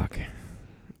 Fuck.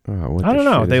 What I the don't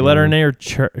know. shit They is let her wrong? near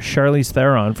Charlize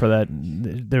Theron for that.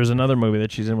 There's another movie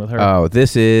that she's in with her. Oh,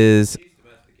 this is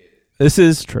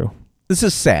True. this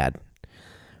is sad,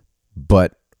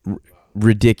 but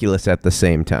ridiculous at the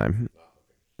same time.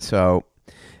 So,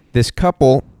 this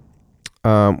couple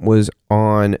was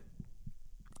on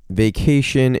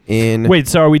vacation in. Wait,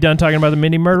 so are we done talking about the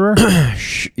mini murderer?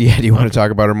 Yeah, do you want to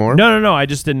talk about her more? No. I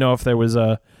just didn't know if there was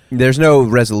a. There's no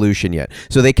resolution yet.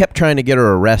 So they kept trying to get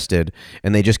her arrested,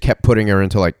 and they just kept putting her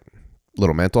into like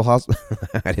little mental hospital.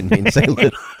 I didn't mean to say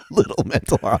little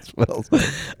mental hospitals.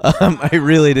 I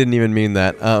really didn't even mean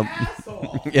that.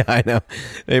 Yeah, I know.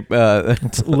 They,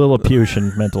 It's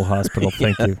Lilliputian Mental Hospital.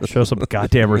 Thank you. Show some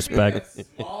goddamn respect.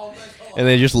 and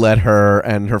they just let her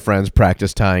and her friends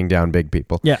practice tying down big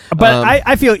people. Yeah, but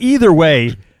I feel either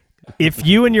way, if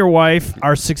you and your wife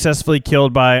are successfully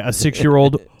killed by a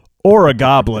 6-year-old or a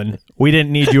goblin, we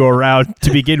didn't need you around to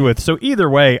begin with. So either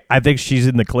way, I think she's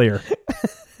in the clear.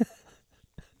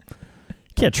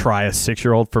 Can't try a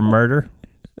 6-year-old for murder.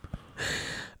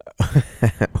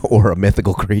 Or a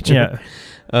mythical creature.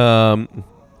 Yeah,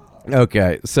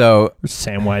 Okay, so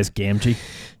Samwise Gamgee.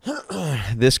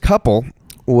 this couple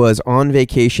was on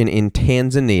vacation in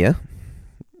Tanzania.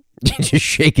 Just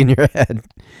shaking your head.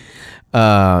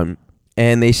 And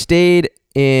they stayed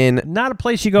in. Not a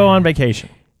place you go on vacation.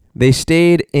 They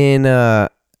stayed in. All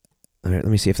right, let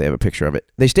me see if they have a picture of it.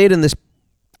 They stayed in this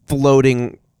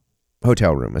floating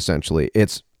hotel room. Essentially,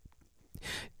 it's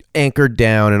anchored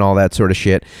down and all that sort of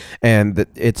shit. And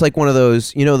it's like one of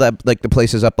those, you know, that like the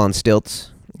places up on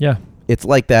stilts. Yeah. It's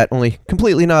like that, only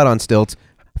completely not on stilts,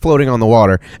 floating on the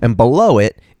water. And below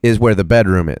it is where the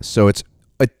bedroom is. So it's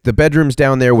the bedroom's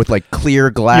down there with like clear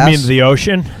glass. You mean the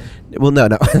ocean? Well, no.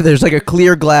 There's like a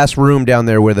clear glass room down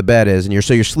there where the bed is, and you're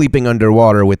sleeping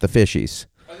underwater with the fishies.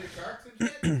 Are there sharks and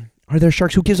shit? Are there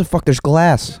sharks? Who gives a fuck? There's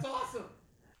glass. That's awesome.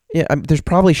 Yeah, there's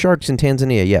probably sharks in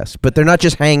Tanzania, yes, but they're not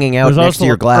just hanging out There's next to also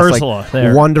your glass, Ursula like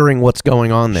there. wondering what's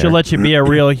going on there. She'll let you be a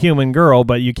real human girl,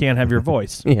 but you can't have your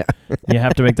voice. Yeah. You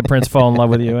have to make the prince fall in love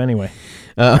with you anyway.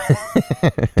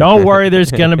 Don't worry,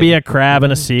 there's going to be a crab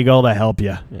and a seagull to help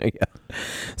you. Yeah.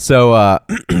 So,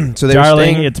 so they were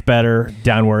Darling, staying, it's better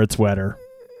down where it's wetter.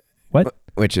 What?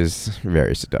 which is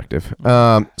very seductive.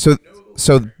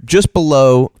 So just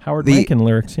below Howard the Rankin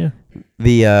lyrics, yeah.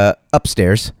 the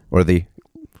upstairs or the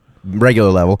regular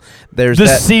level, there's The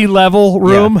that sea level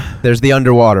room. Yeah, there's the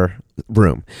underwater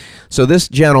room. So this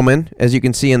gentleman, as you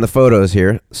can see in the photos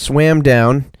here, swam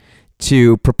down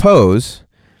to propose,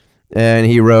 and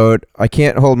he wrote, "I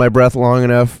can't hold my breath long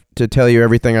enough to tell you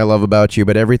everything I love about you,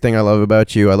 but everything I love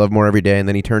about you, I love more every day." And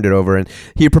then he turned it over and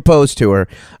he proposed to her,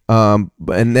 and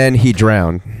then he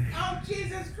drowned. Oh,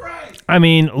 Jesus Christ! I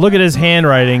mean, look at his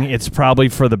handwriting. It's probably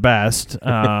for the best.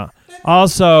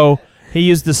 Also, he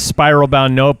used the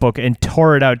spiral-bound notebook and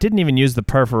tore it out. Didn't even use the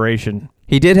perforation.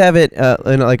 He did have it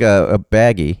in like a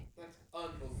baggie. That's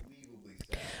unbelievably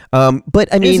sad.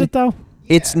 But I mean, Is it, though?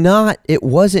 it's not. It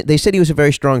wasn't. They said he was a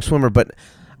very strong swimmer, but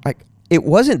it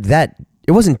wasn't that.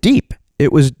 It wasn't deep.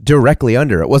 It was directly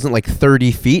under. It wasn't like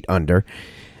 30 feet under.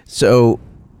 So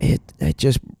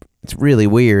it's really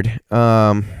weird.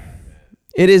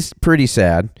 It is pretty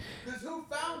sad. Because who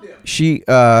found him? She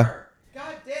God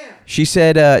damn. she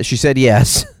said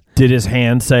yes. Did his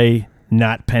hand say,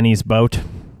 not Penny's boat?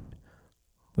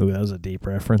 Ooh, that was a deep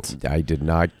reference. I did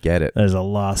not get it. That is a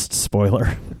lost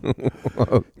spoiler.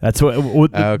 That's what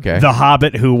Okay. the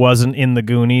Hobbit who wasn't in the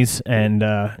Goonies, and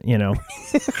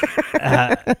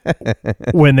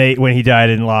when he died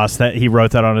in Lost, that he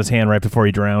wrote that on his hand right before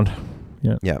he drowned.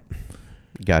 Yeah, Yep.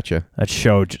 Gotcha. that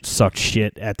show sucked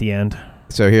shit at the end.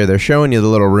 So here they're showing you the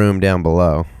little room down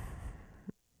below.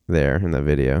 There in the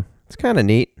video. It's kind of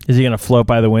neat. Is he gonna float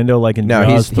by the window like in No,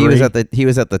 Jaws 3? he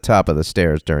was at the top of the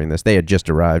stairs during this. They had just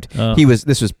arrived. Oh.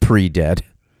 This was pre-dead.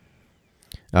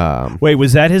 Wait,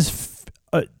 was that his?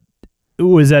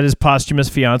 Was that his posthumous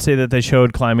fiance that they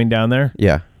showed climbing down there?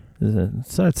 Yeah.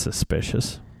 That's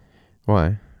suspicious.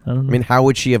 Why? I don't know. I mean, how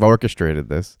would she have orchestrated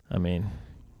this? I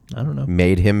don't know.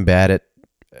 Made him bad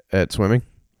at swimming?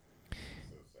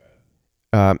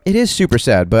 It is super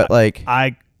sad, but like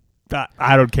I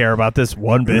don't care about this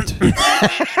one bit.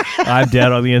 I'm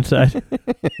dead on the inside.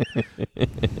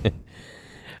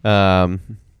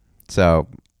 so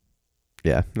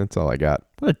Yeah, that's all I got.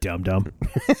 What a dum dum.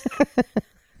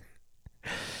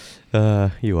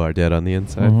 You are dead on the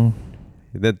inside.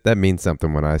 Mm-hmm. That means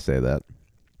something when I say that.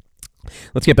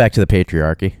 Let's get back to the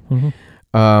patriarchy.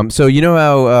 Mm-hmm. So you know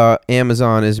how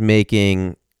Amazon is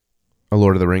making a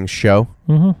Lord of the Rings show?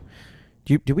 Mm-hmm.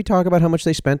 Did we talk about how much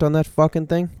they spent on that fucking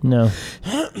thing? No.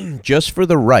 Just for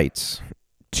the rights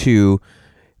to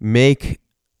make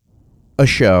a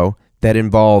show that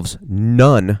involves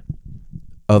none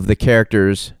of the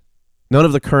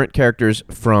current characters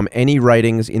from any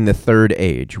writings in the Third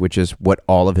Age, which is what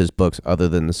all of his books other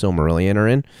than the Silmarillion are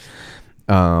in.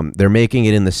 They're making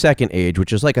it in the Second Age,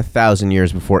 which is like 1,000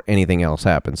 years before anything else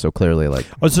happened. So clearly, like,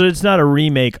 Oh, so it's not a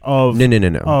remake of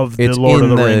no, of it's the Lord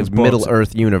in of the Rings books. Middle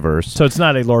Earth universe. So it's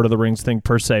not a Lord of the Rings thing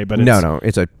per se, but it's No,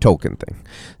 it's a Tolkien thing.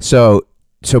 So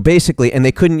basically, and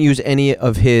they couldn't use any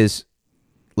of his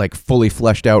like fully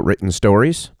fleshed out written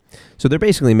stories. So they're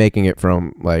basically making it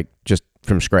from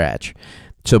scratch.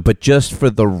 So, but just for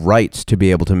the rights to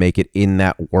be able to make it in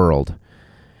that world,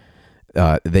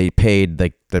 they paid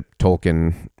like the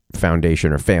Tolkien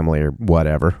Foundation or family or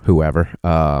whatever, whoever,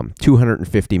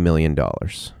 $250 million.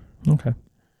 Okay.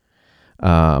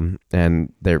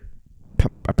 And they're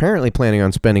apparently planning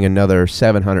on spending another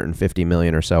 $750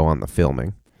 million or so on the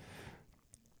filming.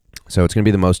 So it's going to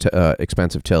be the most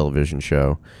expensive television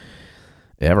show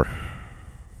ever.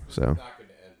 So Not going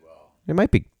to end well. it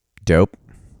might be dope.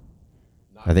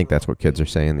 I think that's what kids are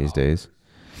saying these days.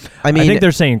 I I mean, think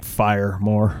they're saying fire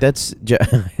more. it's going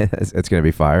to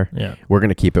be fire. Yeah. We're going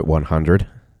to keep it 100.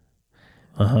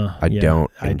 Uh-huh. I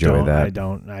don't enjoy that.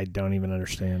 I don't even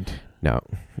understand. No.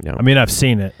 I mean, I've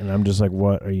seen it, and I'm just like,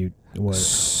 what?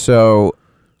 So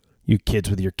You kids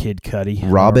with your Kid Cudi. I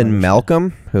don't Robin understand.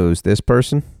 Malcolm, who's this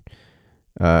person,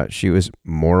 she was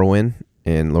Morrowind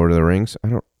in Lord of the Rings.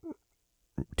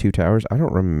 Two Towers. I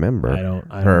don't remember I don't.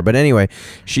 her, but anyway,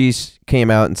 she's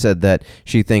came out and said that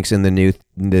she thinks in the new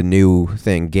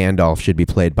thing Gandalf should be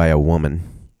played by a woman.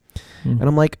 And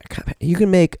I'm like, you're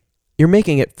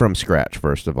making it from scratch.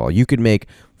 First of all, you could make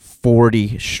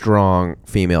 40 strong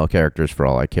female characters for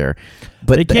all I care,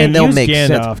 but They can't and they'll use make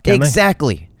Gandalf, sense. can they?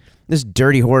 Exactly. This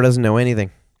dirty whore doesn't know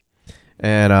anything,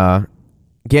 and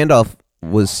Gandalf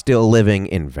was still living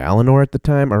in Valinor at the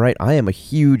time. All right, I am a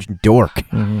huge dork.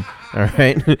 All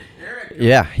right,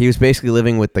 yeah, he was basically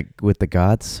living with the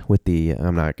gods. I'm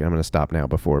going to stop now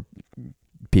before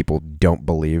people don't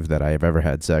believe that I have ever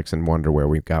had sex and wonder where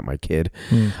we got my kid.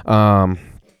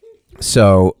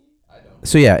 So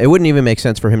yeah, it wouldn't even make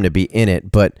sense for him to be in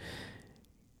it, but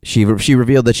she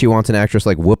revealed that she wants an actress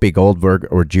like Whoopi Goldberg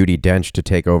or Judi Dench to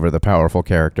take over the powerful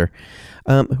character,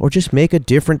 or just make a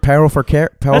different powerful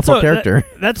character.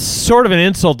 That's sort of an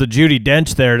insult to Judi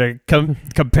Dench there to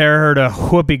compare her to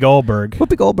Whoopi Goldberg.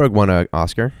 Whoopi Goldberg won an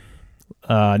Oscar.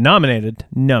 Nominated.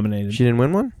 She didn't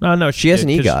win one? No, She has an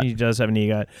did, 'cause EGOT. She does have an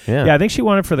EGOT. Yeah. I think she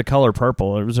won it for The Color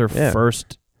Purple. It was her Yeah.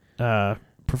 first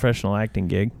professional acting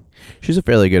gig. She's a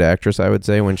fairly good actress, I would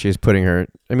say, when she's putting her...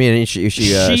 I mean,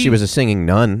 she was a singing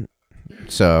nun,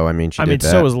 so, I mean, she did that.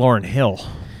 so was Lauryn Hill.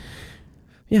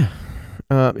 Yeah.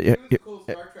 Cool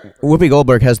Star Trek. Whoopi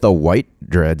Goldberg has the white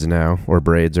dreads now, or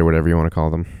braids, or whatever you want to call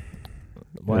them.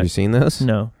 What? Have you seen those?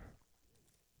 No.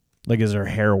 Like, is her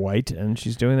hair white and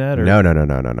she's doing that? Or? No.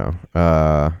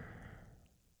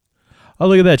 Oh,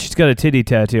 look at that. She's got a titty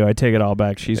tattoo. I take it all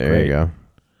back. She's There great. you go.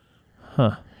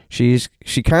 Huh. She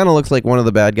kind of looks like one of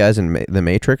the bad guys in The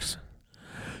Matrix.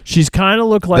 She's kind of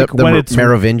look like the when it's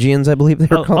Merovingians, I believe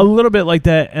they're a called. little bit like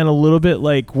that, and a little bit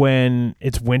like when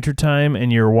it's wintertime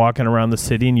and you're walking around the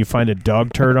city and you find a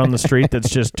dog turd on the street that's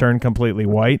just turned completely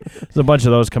white. There's a bunch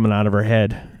of those coming out of her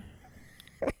head.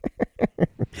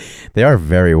 They are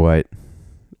very white,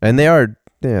 and they're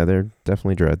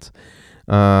definitely dreads.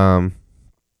 I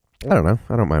don't know.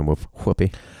 I don't mind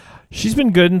Whoopi. She's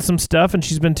been good in some stuff, and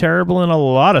she's been terrible in a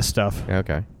lot of stuff.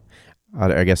 Okay.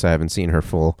 I guess I haven't seen her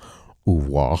full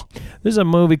ooh-wah. There's a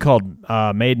movie called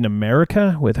Made in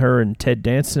America with her and Ted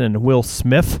Danson and Will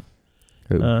Smith.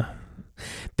 Ooh.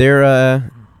 They're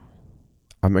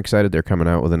I'm excited they're coming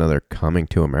out with another Coming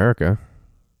to America.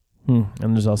 And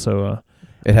there's also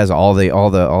It has all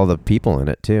the people in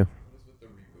it too.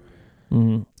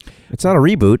 It's not a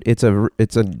reboot, it's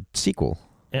a sequel.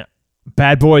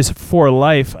 Bad Boys for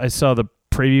Life. I saw the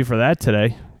preview for that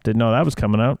today. Didn't know that was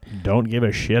coming out. Don't give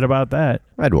a shit about that.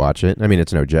 I'd watch it. I mean,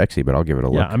 it's no Jexy, but I'll give it a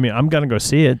look. Yeah, I mean, I'm gonna go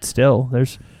see it still.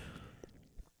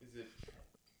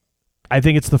 I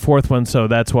think it's the fourth one, so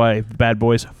that's why Bad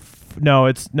Boys.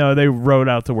 No, they wrote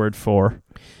out the word 4.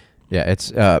 Yeah,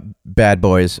 it's Bad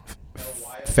Boys,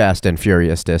 Fast and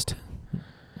Furious-tist.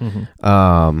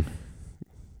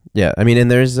 Yeah, I mean, and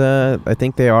there's I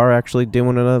think they are actually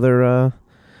doing another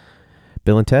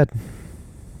Bill and Ted.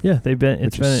 Yeah, it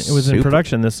was in super.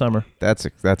 production this summer. That's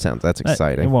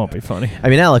exciting. It won't be funny. I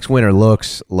mean, Alex Winter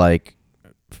looks like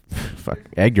fuck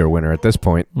Edgar Winter at this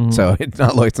point, so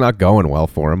it's not going well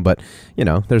for him. But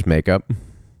there's makeup.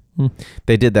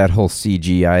 They did that whole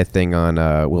CGI thing on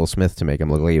Will Smith to make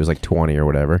him look like he was like 20 or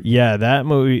whatever. Yeah, that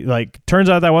movie. Turns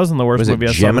out that wasn't the worst movie.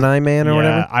 Was it Gemini Man or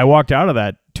whatever? I walked out of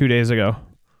that 2 days ago.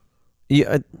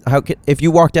 Yeah, if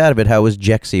you walked out of it, how was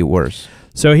Jexy worse?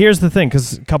 So here's the thing,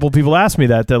 because a couple of people asked me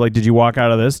that. They're like, "Did you walk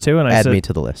out of this too?" And I said, "Add me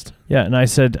to the list." Yeah, and I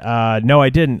said, "No, I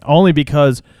didn't." Only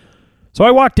because, so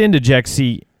I walked into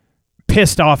Jexy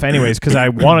pissed off anyways because I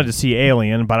wanted to see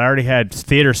Alien, but I already had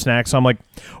theater snacks. So I'm like,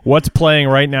 "What's playing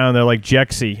right now?" And they're like,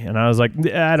 "Jexy," and I was like,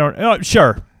 "I don't. Oh,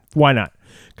 sure, why not?"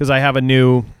 Because I have a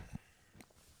new.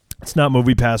 It's not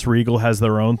Movie Pass. Regal has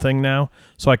their own thing now,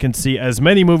 so I can see as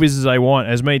many movies as I want,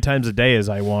 as many times a day as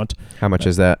I want. How much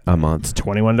is that a month? It's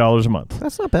 $21 a month.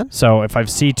 That's not bad. So if I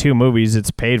see 2 movies, it's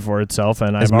paid for itself,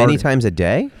 and as many times a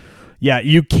day. Yeah,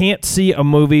 you can't see a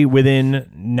movie within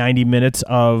 90 minutes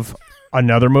of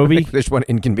another movie. This one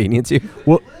inconvenience you.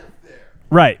 Well,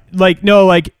 right?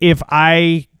 If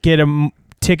I get a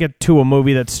ticket to a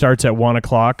movie that starts at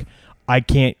 1:00, I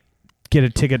can't get a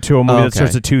ticket to a movie that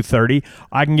starts at 2:30.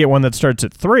 I can get one that starts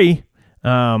at 3,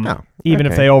 even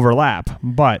if they overlap.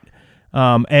 But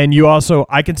and you also,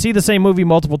 I can see the same movie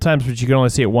multiple times, but you can only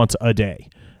see it once a day.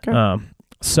 Okay.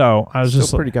 So I was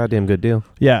just pretty goddamn good deal.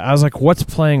 Yeah, I was like, what's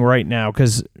playing right now?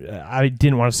 Because I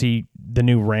didn't want to see the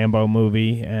new Rambo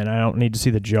movie, and I don't need to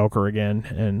see the Joker again.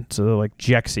 And so they're like,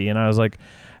 Jexy, and I was like,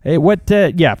 hey, what?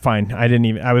 Yeah, fine.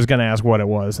 I was gonna ask what it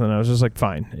was, and I was just like,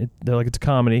 fine. They're like, it's a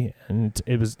comedy, and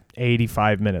it was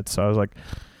 85 minutes. So I was like,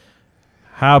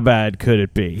 how bad could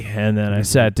it be? And then I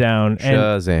sat down and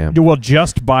Shazam. Well,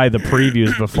 just by the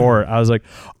previews before, I was like,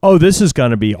 oh, this is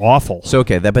gonna be awful. So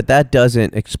but that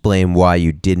doesn't explain why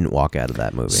you didn't walk out of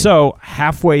that movie. So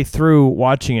halfway through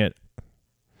watching it,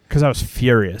 because I was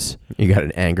furious. You got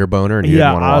an anger boner, and you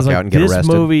didn't want to walk out and get arrested. This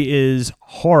movie is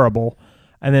horrible.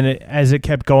 And then as it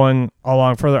kept going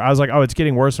along further, I was like, oh, it's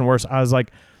getting worse and worse. I was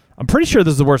like, I'm pretty sure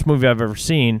this is the worst movie I've ever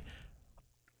seen.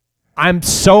 I'm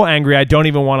so angry I don't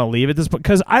even want to leave at this point.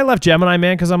 Because I left Gemini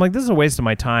Man because I'm like, this is a waste of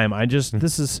my time.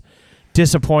 This is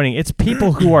disappointing. It's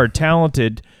people who are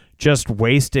talented just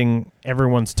wasting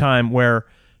everyone's time, where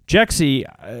Jexy,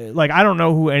 I don't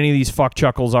know who any of these fuck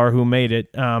chuckles are who made it.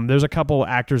 There's a couple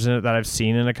actors in it that I've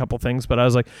seen in a couple things, but I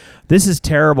was like, this is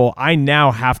terrible. I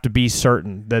now have to be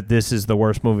certain that this is the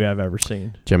worst movie I've ever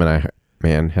seen. Gemini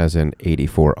Man has an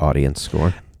 84 audience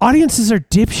score. Audiences are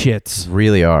dipshits.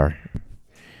 Really are.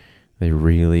 They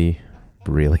really,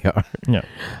 really are. Yeah.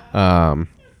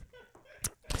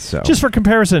 So just for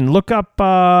comparison, look up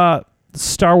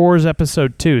Star Wars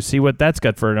Episode 2. See what that's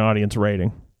got for an audience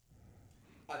rating.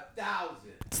 1,000.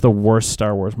 It's the worst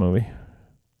Star Wars movie.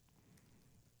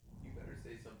 You better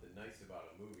say something nice about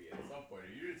a movie at some point, or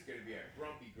you're just going to be a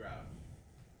grumpy grouch.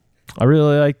 I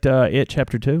really liked It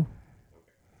Chapter 2.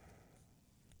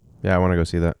 yeah, I want to go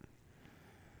see that.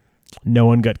 No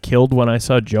one got killed when I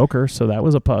saw Joker, so that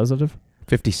was a positive.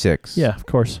 56. Yeah, of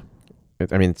course.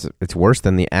 I mean, it's worse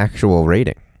than the actual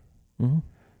rating,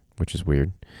 which is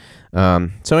weird.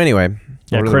 So anyway,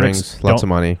 Lord of the Rings, lots of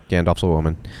money, Gandalf's a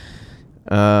woman.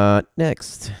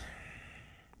 Next.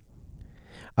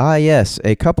 Yes,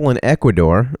 a couple in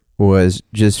Ecuador was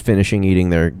just finishing eating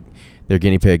their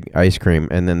guinea pig ice cream,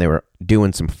 and then they were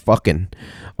doing some fucking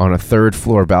on a 3rd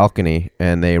floor balcony,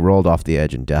 and they rolled off the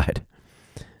edge and died.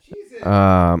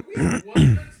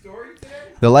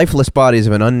 The lifeless bodies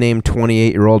of an unnamed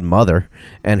 28-year-old mother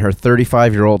and her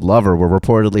 35-year-old lover were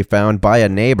reportedly found by a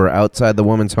neighbor outside the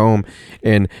woman's home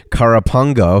in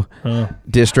Carapungo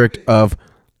district of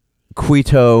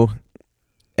Quito,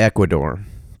 Ecuador.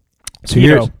 So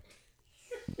here's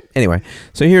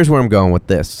where I'm going with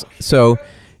this. So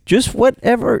just fuck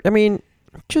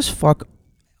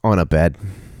on a bed.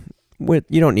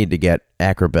 You don't need to get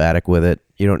acrobatic with it.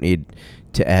 You don't need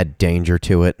to add danger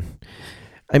to it.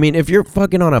 I mean, if you're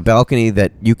fucking on a balcony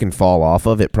that you can fall off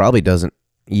of, it probably doesn't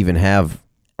even have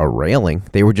a railing.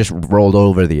 They were just rolled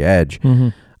over the edge. Mm-hmm.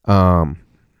 I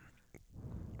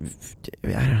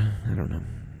don't know.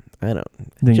 I don't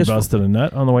think you busted a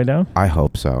nut on the way down? I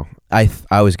hope so. I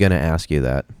was going to ask you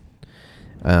that.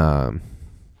 I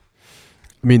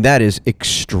mean, that is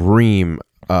extreme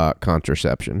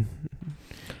contraception.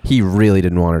 He really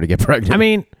didn't want her to get pregnant. I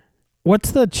mean,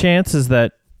 what's the chances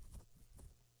that...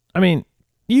 I mean,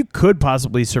 you could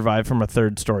possibly survive from a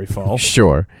 3rd-story fall.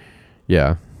 Sure.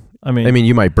 Yeah. I mean,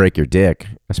 you might break your dick,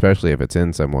 especially if it's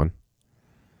in someone.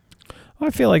 I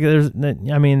feel like that's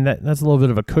a little bit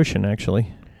of a cushion,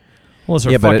 actually. Unless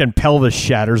her Yeah, but fucking pelvis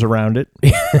shatters around it.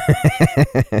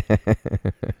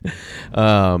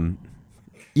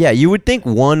 Yeah, you would think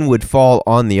one would fall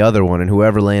on the other one, and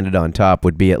whoever landed on top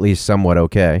would be at least somewhat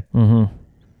okay. Mm-hmm.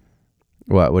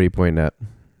 What are you pointing at?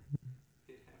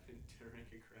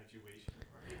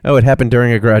 Oh, it happened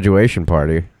during a graduation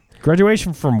party.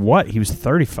 Graduation from what? He was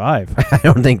 35. I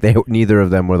don't think neither of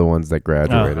them were the ones that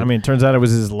graduated. I mean, it turns out it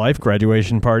was his life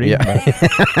graduation party. Yeah.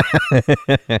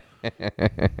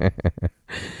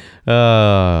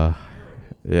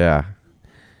 Yeah.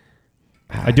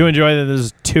 I do enjoy that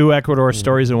there's 2 Ecuador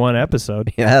stories in one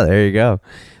episode. Yeah, there you go.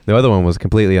 The other one was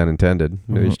completely unintended.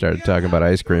 We started talking about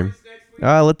ice cream.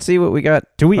 Let's see what we got.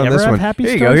 Do we on ever this have one. happy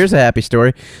Here you stories? go. Here's a happy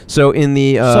story. So in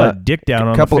the Saw a dick down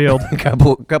on the field.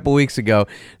 couple weeks ago,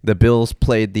 the Bills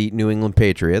played the New England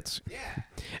Patriots,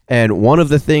 and one of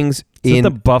the things Is it the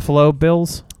Buffalo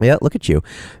Bills? yeah, look at you.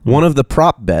 One of the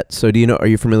prop bets. So are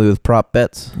you familiar with prop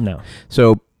bets? No.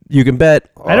 So you can bet.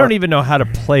 I don't even know how to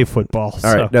play football.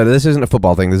 All right, no, this isn't a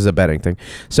football thing. This is a betting thing.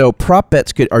 So prop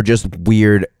bets are just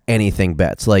weird anything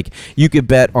bets. Like you could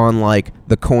bet on like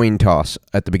the coin toss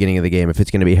at the beginning of the game if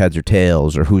it's going to be heads or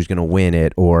tails or who's going to win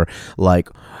it, or like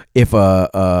if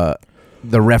the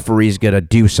referee's going to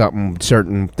do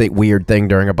something weird thing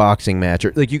during a boxing match,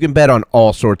 or like you can bet on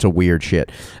all sorts of weird shit.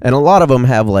 And a lot of them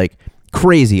have like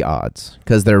crazy odds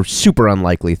because they're super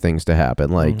unlikely things to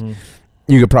happen. Like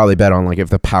you could probably bet on like if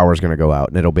the power's going to go out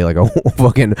and it'll be like a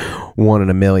fucking 1 in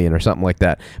a million or something like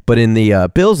that. But in the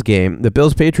Bills game, the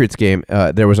Bills-Patriots game,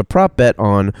 there was a prop bet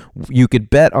on, you could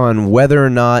bet on whether or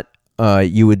not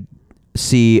you would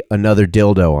see another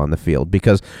dildo on the field,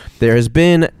 because there has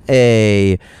been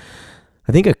I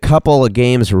think a couple of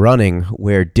games running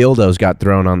where dildos got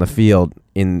thrown on the field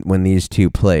when these two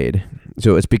played.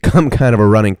 So it's become kind of a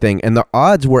running thing. And the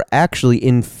odds were actually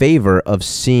in favor of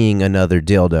seeing another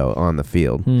dildo on the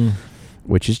field,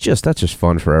 which is that's just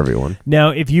fun for everyone. Now,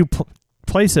 if you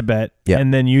place a bet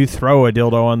and then you throw a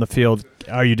dildo on the field,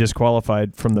 are you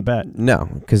disqualified from the bet? No,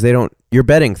 because you're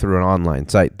betting through an online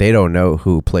site. They don't know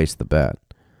who placed the bet.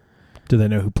 Do they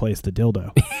know who placed the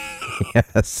dildo?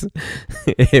 Yes.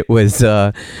 It was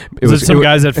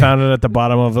guys that found it at the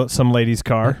bottom of some lady's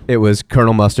car? It was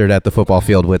Colonel Mustard at the football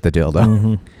field with the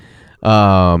dildo.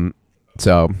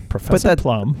 So Professor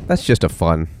Plum. That's just a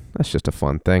fun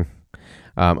thing.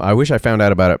 I wish I found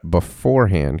out about it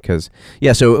beforehand, because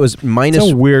so it was minus.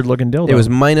 It's a weird looking dildo. It was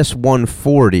minus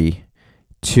 140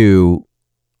 to,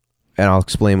 and I'll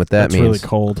explain what that means. That's really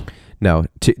cold. No,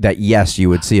 that yes, you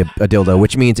would see a dildo,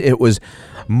 which means it was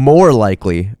more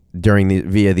likely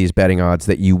via these betting odds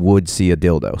that you would see a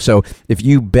dildo. So if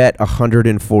you bet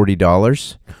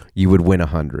 $140, you would win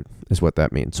 100. Is what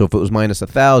that means. So if it was minus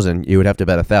 1,000, you would have to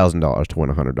bet $1,000 to win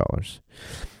 $100.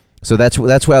 So that's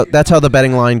how the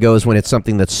betting line goes when it's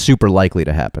something that's super likely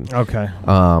to happen. Okay.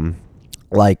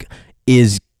 Like,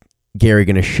 is Gary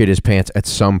going to shit his pants at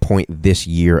some point this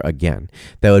year again?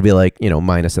 That would be like,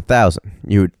 minus 1,000.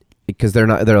 You would, because they're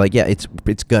like, yeah,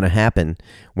 it's going to happen.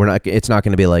 It's not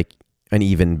going to be like an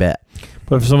even bet.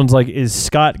 But if someone's like, is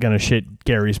Scott going to shit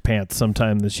Gary's pants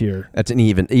sometime this year? That's an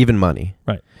even money.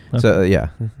 Right. Okay. So yeah,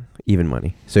 even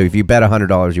money. So if you bet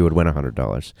 $100, you would win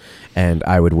 $100, and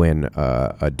I would win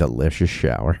a delicious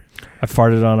shower. I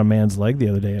farted on a man's leg the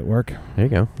other day at work. There you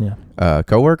go. Yeah.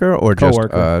 Coworker or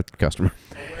Coworker. just customer?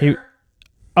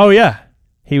 Oh yeah,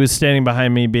 he was standing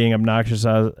behind me being obnoxious,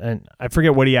 and I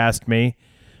forget what he asked me,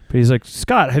 but he's like,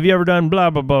 Scott, have you ever done blah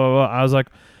blah blah blah? I was like,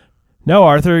 no,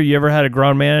 Arthur, you ever had a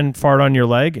grown man fart on your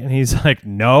leg? And he's like,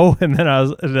 no. And then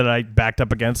I backed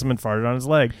up against him and farted on his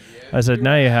leg. I said,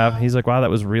 no, you have. He's like, wow,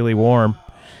 that was really warm.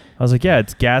 I was like, yeah,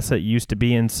 it's gas that used to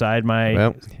be inside my.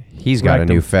 Well, he's got rectum.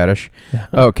 a new fetish.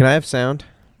 Oh, can I have sound?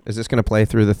 Is this going to play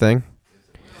through the thing?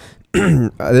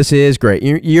 This is great.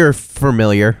 You're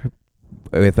familiar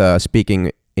with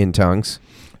speaking in tongues.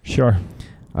 Sure.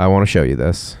 I want to show you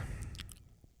this.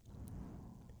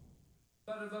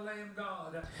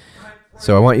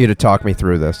 So I want you to talk me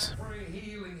through this.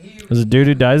 There's a dude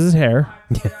who dyes his hair.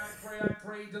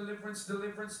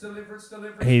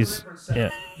 He's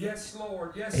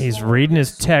reading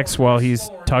his text while he's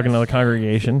talking to the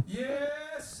congregation.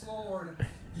 Yes, Lord.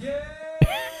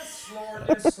 Yes, Lord.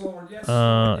 Yes, Lord. Yes,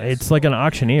 Lord. It's like an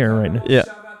auctioneer right now. Yeah.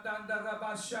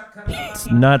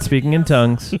 It's not speaking in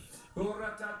tongues.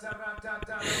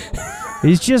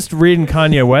 He's just reading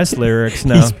Kanye West lyrics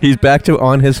now. He's back to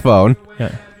on his phone.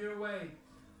 Yeah.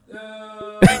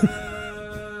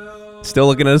 Still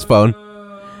looking at his phone.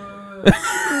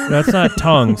 That's not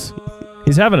tongues.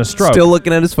 He's having a stroke. Still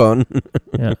looking at his phone.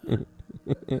 Yeah.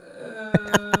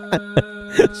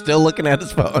 Still looking at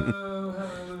his phone.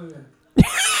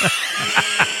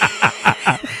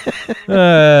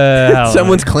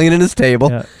 Someone's cleaning his table.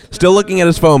 Yeah. Still looking at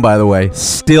his phone, by the way.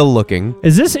 Still looking.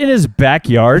 Is this in his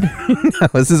backyard? No,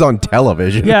 this is on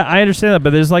television. Yeah, I understand that,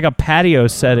 but there's like a patio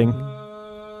setting.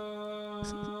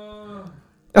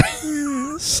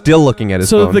 Still looking at his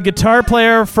So phone. the guitar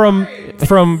player from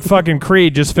fucking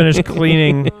Creed just finished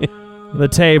cleaning the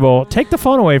table. Take the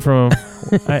phone away from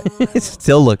him. He's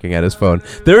still looking at his phone.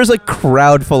 There is a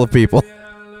crowd full of people.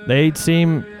 They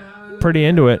seem pretty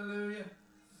into it.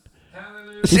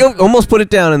 He almost put it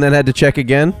down and then had to check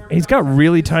again. He's got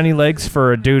really tiny legs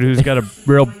for a dude who's got a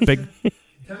real big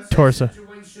torso.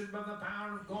 Situation by the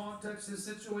power of God, touch the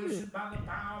situation by the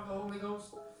power of the Holy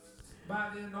Ghost, by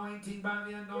the anointing, by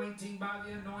the anointing, by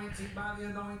the anointing, by the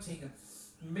anointing.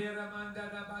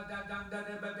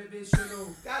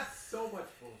 That's so much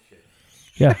bullshit.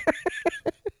 Yeah.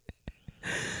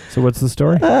 So what's the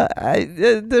story?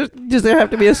 Does there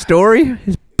have to be a story?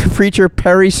 His preacher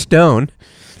Perry Stone.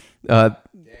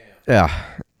 Yeah.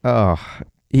 Oh,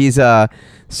 he's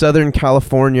Southern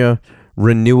California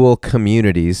Renewal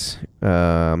Communities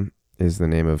is the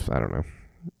name of, I don't know,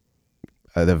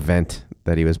 the event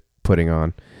that he was putting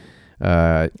on.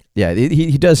 Yeah,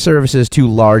 he does services to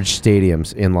large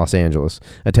stadiums in Los Angeles,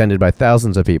 attended by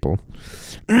thousands of people,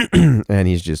 and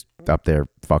he's just up there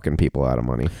fucking people out of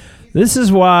money. This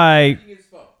is why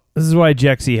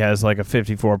Jexy has like a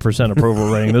 54%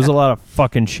 approval rating. There's a lot of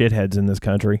fucking shitheads in this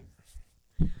country.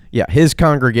 Yeah, his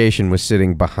congregation was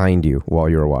sitting behind you while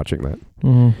you were watching that.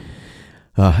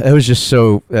 Mm-hmm. It was just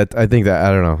so. I think that, I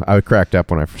don't know. I cracked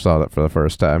up when I saw that for the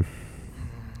first time.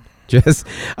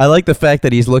 I like the fact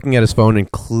that he's looking at his phone and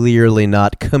clearly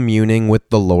not communing with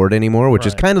the Lord anymore, which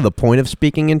is kind of the point of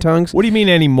speaking in tongues. What do you mean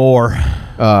anymore?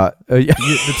 Yeah.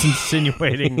 It's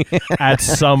insinuating at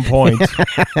some point.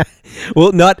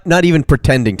 Well, not even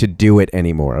pretending to do it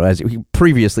anymore.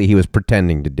 Previously, he was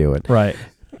pretending to do it. Right.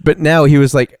 But now he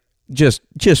was like just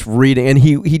reading, and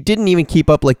he didn't even keep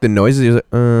up like the noises. He was like,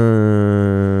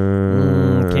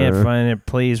 Can't find it.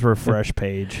 Please refresh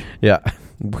page. Yeah.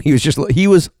 He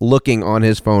was looking on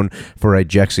his phone for a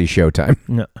Jexy Showtime.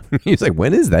 No. He's like,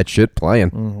 when is that shit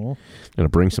playing? Mm-hmm. Gonna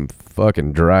bring some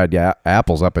fucking dried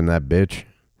apples up in that bitch.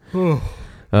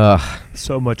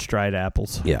 So much dried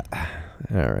apples. Yeah.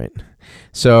 All right.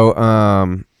 So,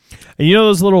 And you know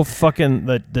those little fucking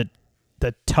the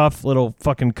tough little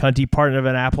fucking cunty part of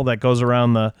an apple that goes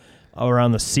around the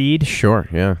seed? sure,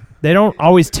 yeah. They don't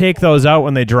always take those out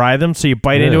when they dry them, so you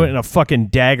bite into it and a fucking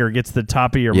dagger gets the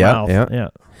top of your mouth. Yeah.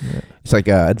 It's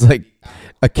like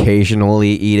occasionally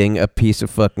eating a piece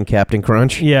of fucking Captain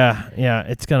Crunch. Yeah,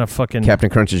 it's gonna fucking Captain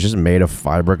Crunch is just made of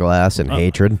fiberglass and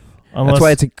hatred. unless, That's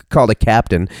why it's called a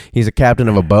captain. He's a captain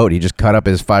of a boat. He just cut up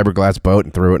his fiberglass boat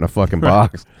and threw it in a fucking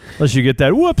box. unless you get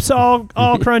that whoops all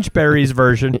crunch berries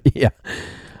version. Yeah.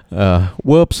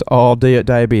 Whoops, all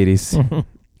diabetes.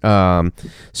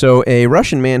 So a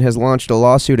Russian man has launched a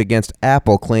lawsuit against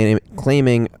Apple claiming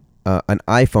an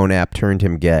iPhone app turned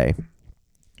him gay.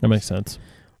 That makes sense.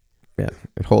 Yeah,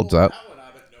 it holds up.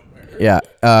 Yeah.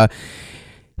 The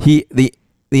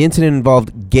incident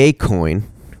involved Gaycoin,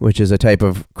 which is a type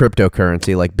of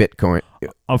cryptocurrency like Bitcoin.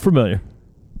 I'm familiar.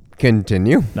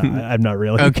 Continue. No, I'm not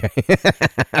really. Okay.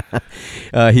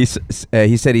 He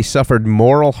said he suffered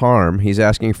moral harm. He's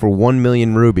asking for 1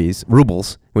 million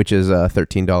rubles, which is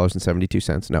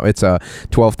 $13.72. No, it's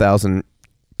 12,000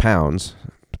 pounds.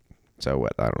 So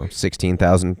what? I don't know,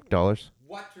 $16,000.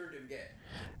 What turned him gay?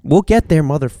 We'll get there,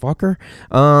 motherfucker.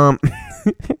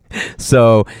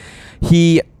 So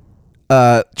he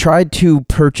tried to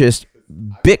purchase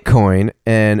Bitcoin,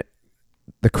 and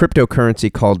the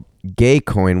cryptocurrency called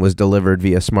Gaycoin was delivered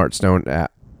via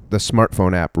the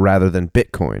smartphone app rather than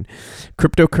Bitcoin.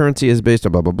 Cryptocurrency is based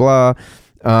on blah, blah, blah.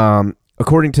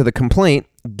 According to the complaint,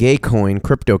 Gaycoin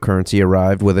cryptocurrency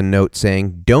arrived with a note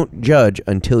saying, "Don't judge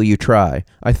until you try.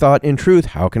 I thought, in truth,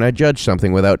 how can I judge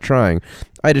something without trying?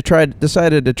 I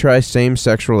decided to try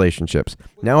same-sex relationships.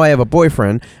 Now I have a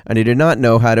boyfriend, and I did not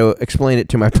know how to explain it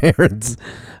to my parents."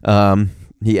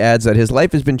 He adds that his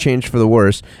life has been changed for the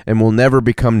worse and will never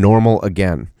become normal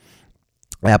again.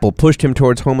 Apple pushed him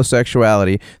towards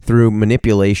homosexuality through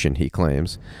manipulation, he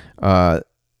claims. The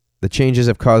changes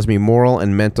have caused me moral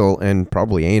and mental and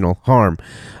probably anal harm.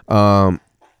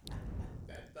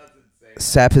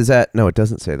 Sapizat, no, it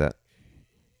doesn't say that.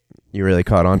 You really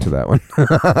caught on to that one.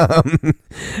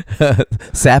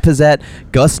 Sapizat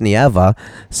Gusnieva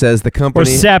says the Or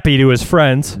company... sappy to his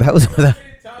friends. That was...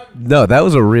 No, that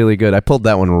was a really good. I pulled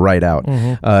that one right out.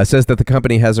 It says that the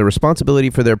company has a responsibility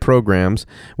for their programs,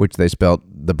 which they spelled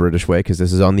the British way because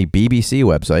this is on the BBC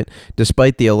website,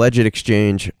 despite the alleged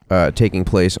exchange taking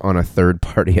place on a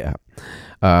third-party app.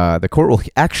 The court will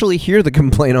actually hear the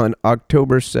complaint on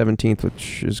October 17th,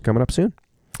 which is coming up soon.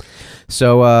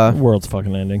 So, World's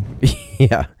fucking ending.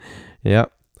 yeah.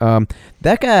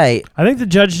 That guy, I think the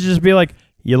judge should just be like,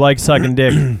 you like sucking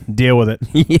dick, deal with it.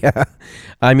 yeah.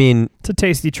 I mean, It's a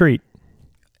tasty treat.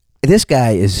 this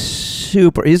guy is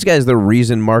super. This guy is the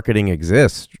reason marketing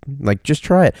exists. Like, just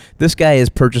try it. This guy is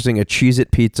purchasing a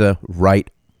Cheez-It pizza right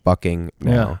fucking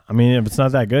Yeah. now. I mean, if it's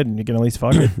not that good, you can at least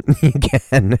fuck it. You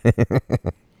can.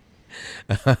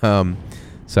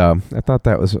 So I thought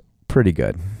that was pretty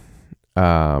good.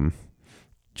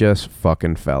 Just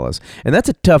fucking fellas. And that's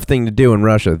a tough thing to do in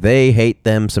Russia. They hate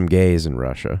them some gays in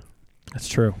Russia. That's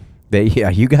true.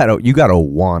 You gotta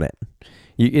want it.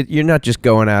 You're not just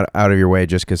going out of your way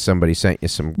just because somebody sent you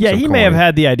some. Yeah, some he coin. may have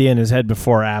had the idea in his head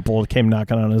before Apple came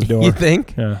knocking on his door. You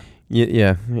think? Yeah.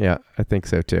 Yeah. I think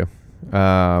so too.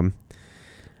 Oh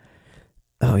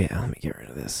yeah, let me get rid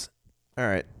of this. All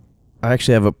right, I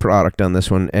actually have a product on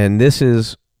this one, and this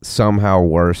is somehow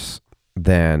worse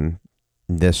than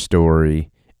this story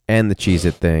and the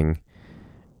Cheez-It thing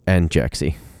and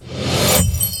Jexy.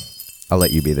 I'll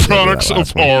let you be the judge Products that last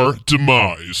of one. our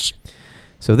demise.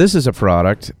 So this is a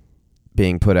product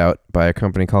being put out by a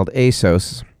company called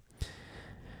ASOS.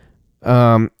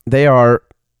 They are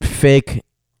fake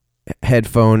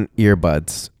headphone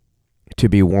earbuds to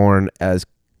be worn as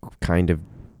kind of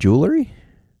jewelry.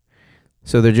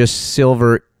 So they're just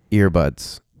silver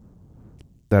earbuds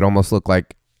that almost look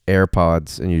like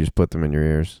AirPods, and you just put them in your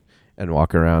ears and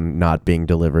walk around not being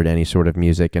delivered any sort of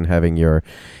music and having your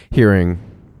hearing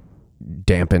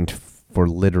dampened for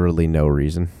literally no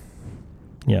reason.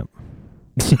 Yeah.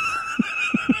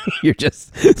 You're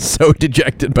just so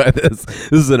dejected by this.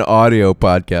 This is an audio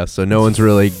podcast, so no one's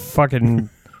really... Fucking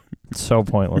so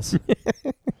pointless.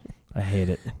 I hate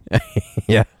it.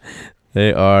 Yeah,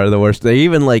 they are the worst. They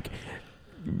even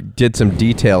did some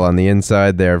detail on the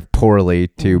inside there poorly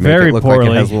to make Very it look poorly.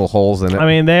 like it has little holes in it. I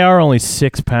mean, they are only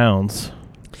 6 pounds.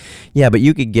 yeah, but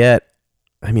you could get...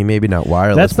 I mean, maybe not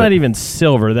wireless. That's but not even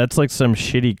silver. That's like some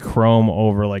shitty chrome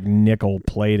over like nickel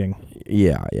plating.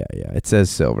 Yeah. It says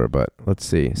silver, but let's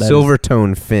see. That Silver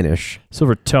tone finish.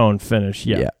 Silver tone finish.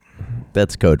 Yeah.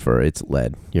 That's code for it's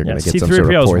lead. You're Yeah, going to get some sort of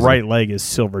C-3PO's poison. right leg is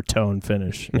silver tone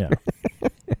finish. Yeah.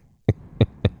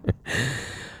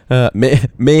 May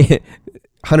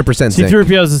 100% zinc.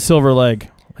 C-3PO has a silver leg.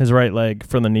 His right leg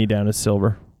from the knee down is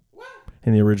silver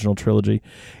in the original trilogy.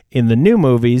 In the new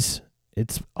movies,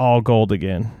 it's all gold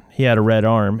again. He had a red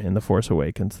arm in The Force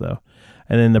Awakens, though.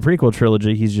 And in the prequel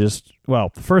trilogy, he's just,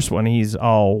 well, the first one, he's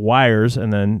all wires,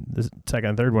 and then the second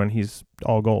and third one, he's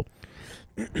all gold.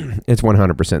 It's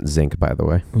 100% zinc, by the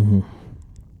way.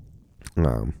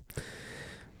 Mm-hmm.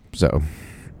 So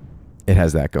it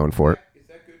has that going for it. Is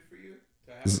that good for you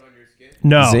to have it on your skin?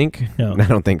 No. Zinc? No. I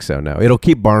don't think so. No, it'll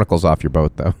keep barnacles off your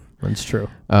boat, though. That's true.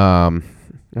 All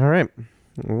right.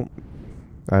 Well,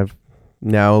 I've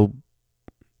now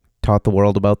taught the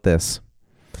world about this.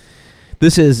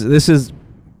 This is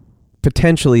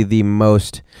potentially the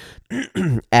most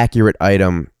accurate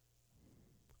item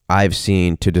I've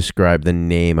seen to describe the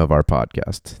name of our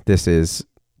podcast. This is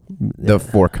the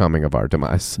forecoming of our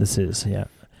demise. This is, yeah.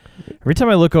 Every time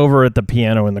I look over at the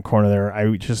piano in the corner there,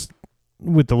 I just,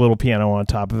 with the little piano on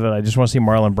top of it, I just want to see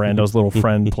Marlon Brando's little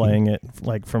friend playing it,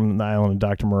 like from The Island of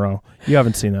Dr. Moreau. You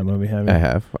haven't seen that movie, have you? I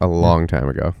have a long time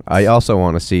ago. I also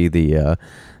want to see the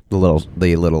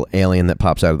little alien that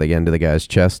pops out of the end of the guy's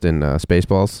chest in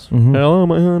Spaceballs. Mhm. Hello,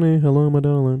 my honey. Hello, my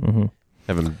darling. Mm-hmm.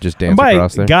 Have him just And dance by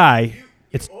across there. guy,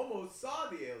 it's, You almost saw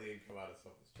the alien come out of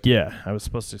someone's chest. yeah, I was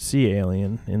supposed to see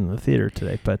Alien in the theater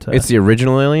today, but It's the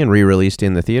original Alien re-released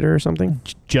in the theater or something.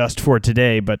 just for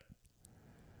today, but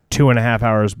 2.5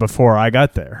 hours before I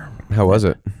got there. How was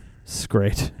it? It's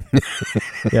great.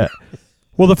 Yeah.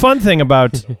 Well, the fun thing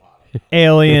about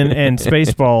Alien and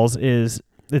Spaceballs is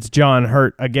it's John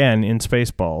Hurt again in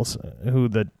Spaceballs, who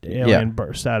the alien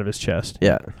burst out of his chest.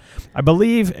 Yeah. I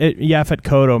believe Yaphet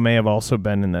Kotto may have also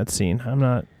been in that scene. I'm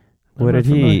not. What did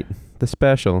he eat? The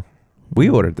special. We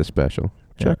ordered the special.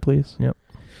 Yeah. Check, please. Yep.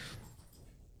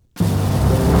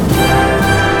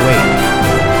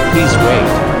 Please wait.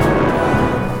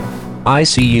 I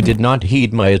see you did not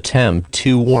heed my attempt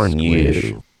to warn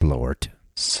you. Blort.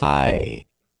 Sigh.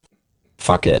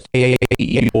 Fuck it.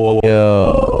 Yo.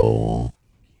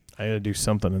 I gotta do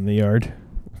something in the yard.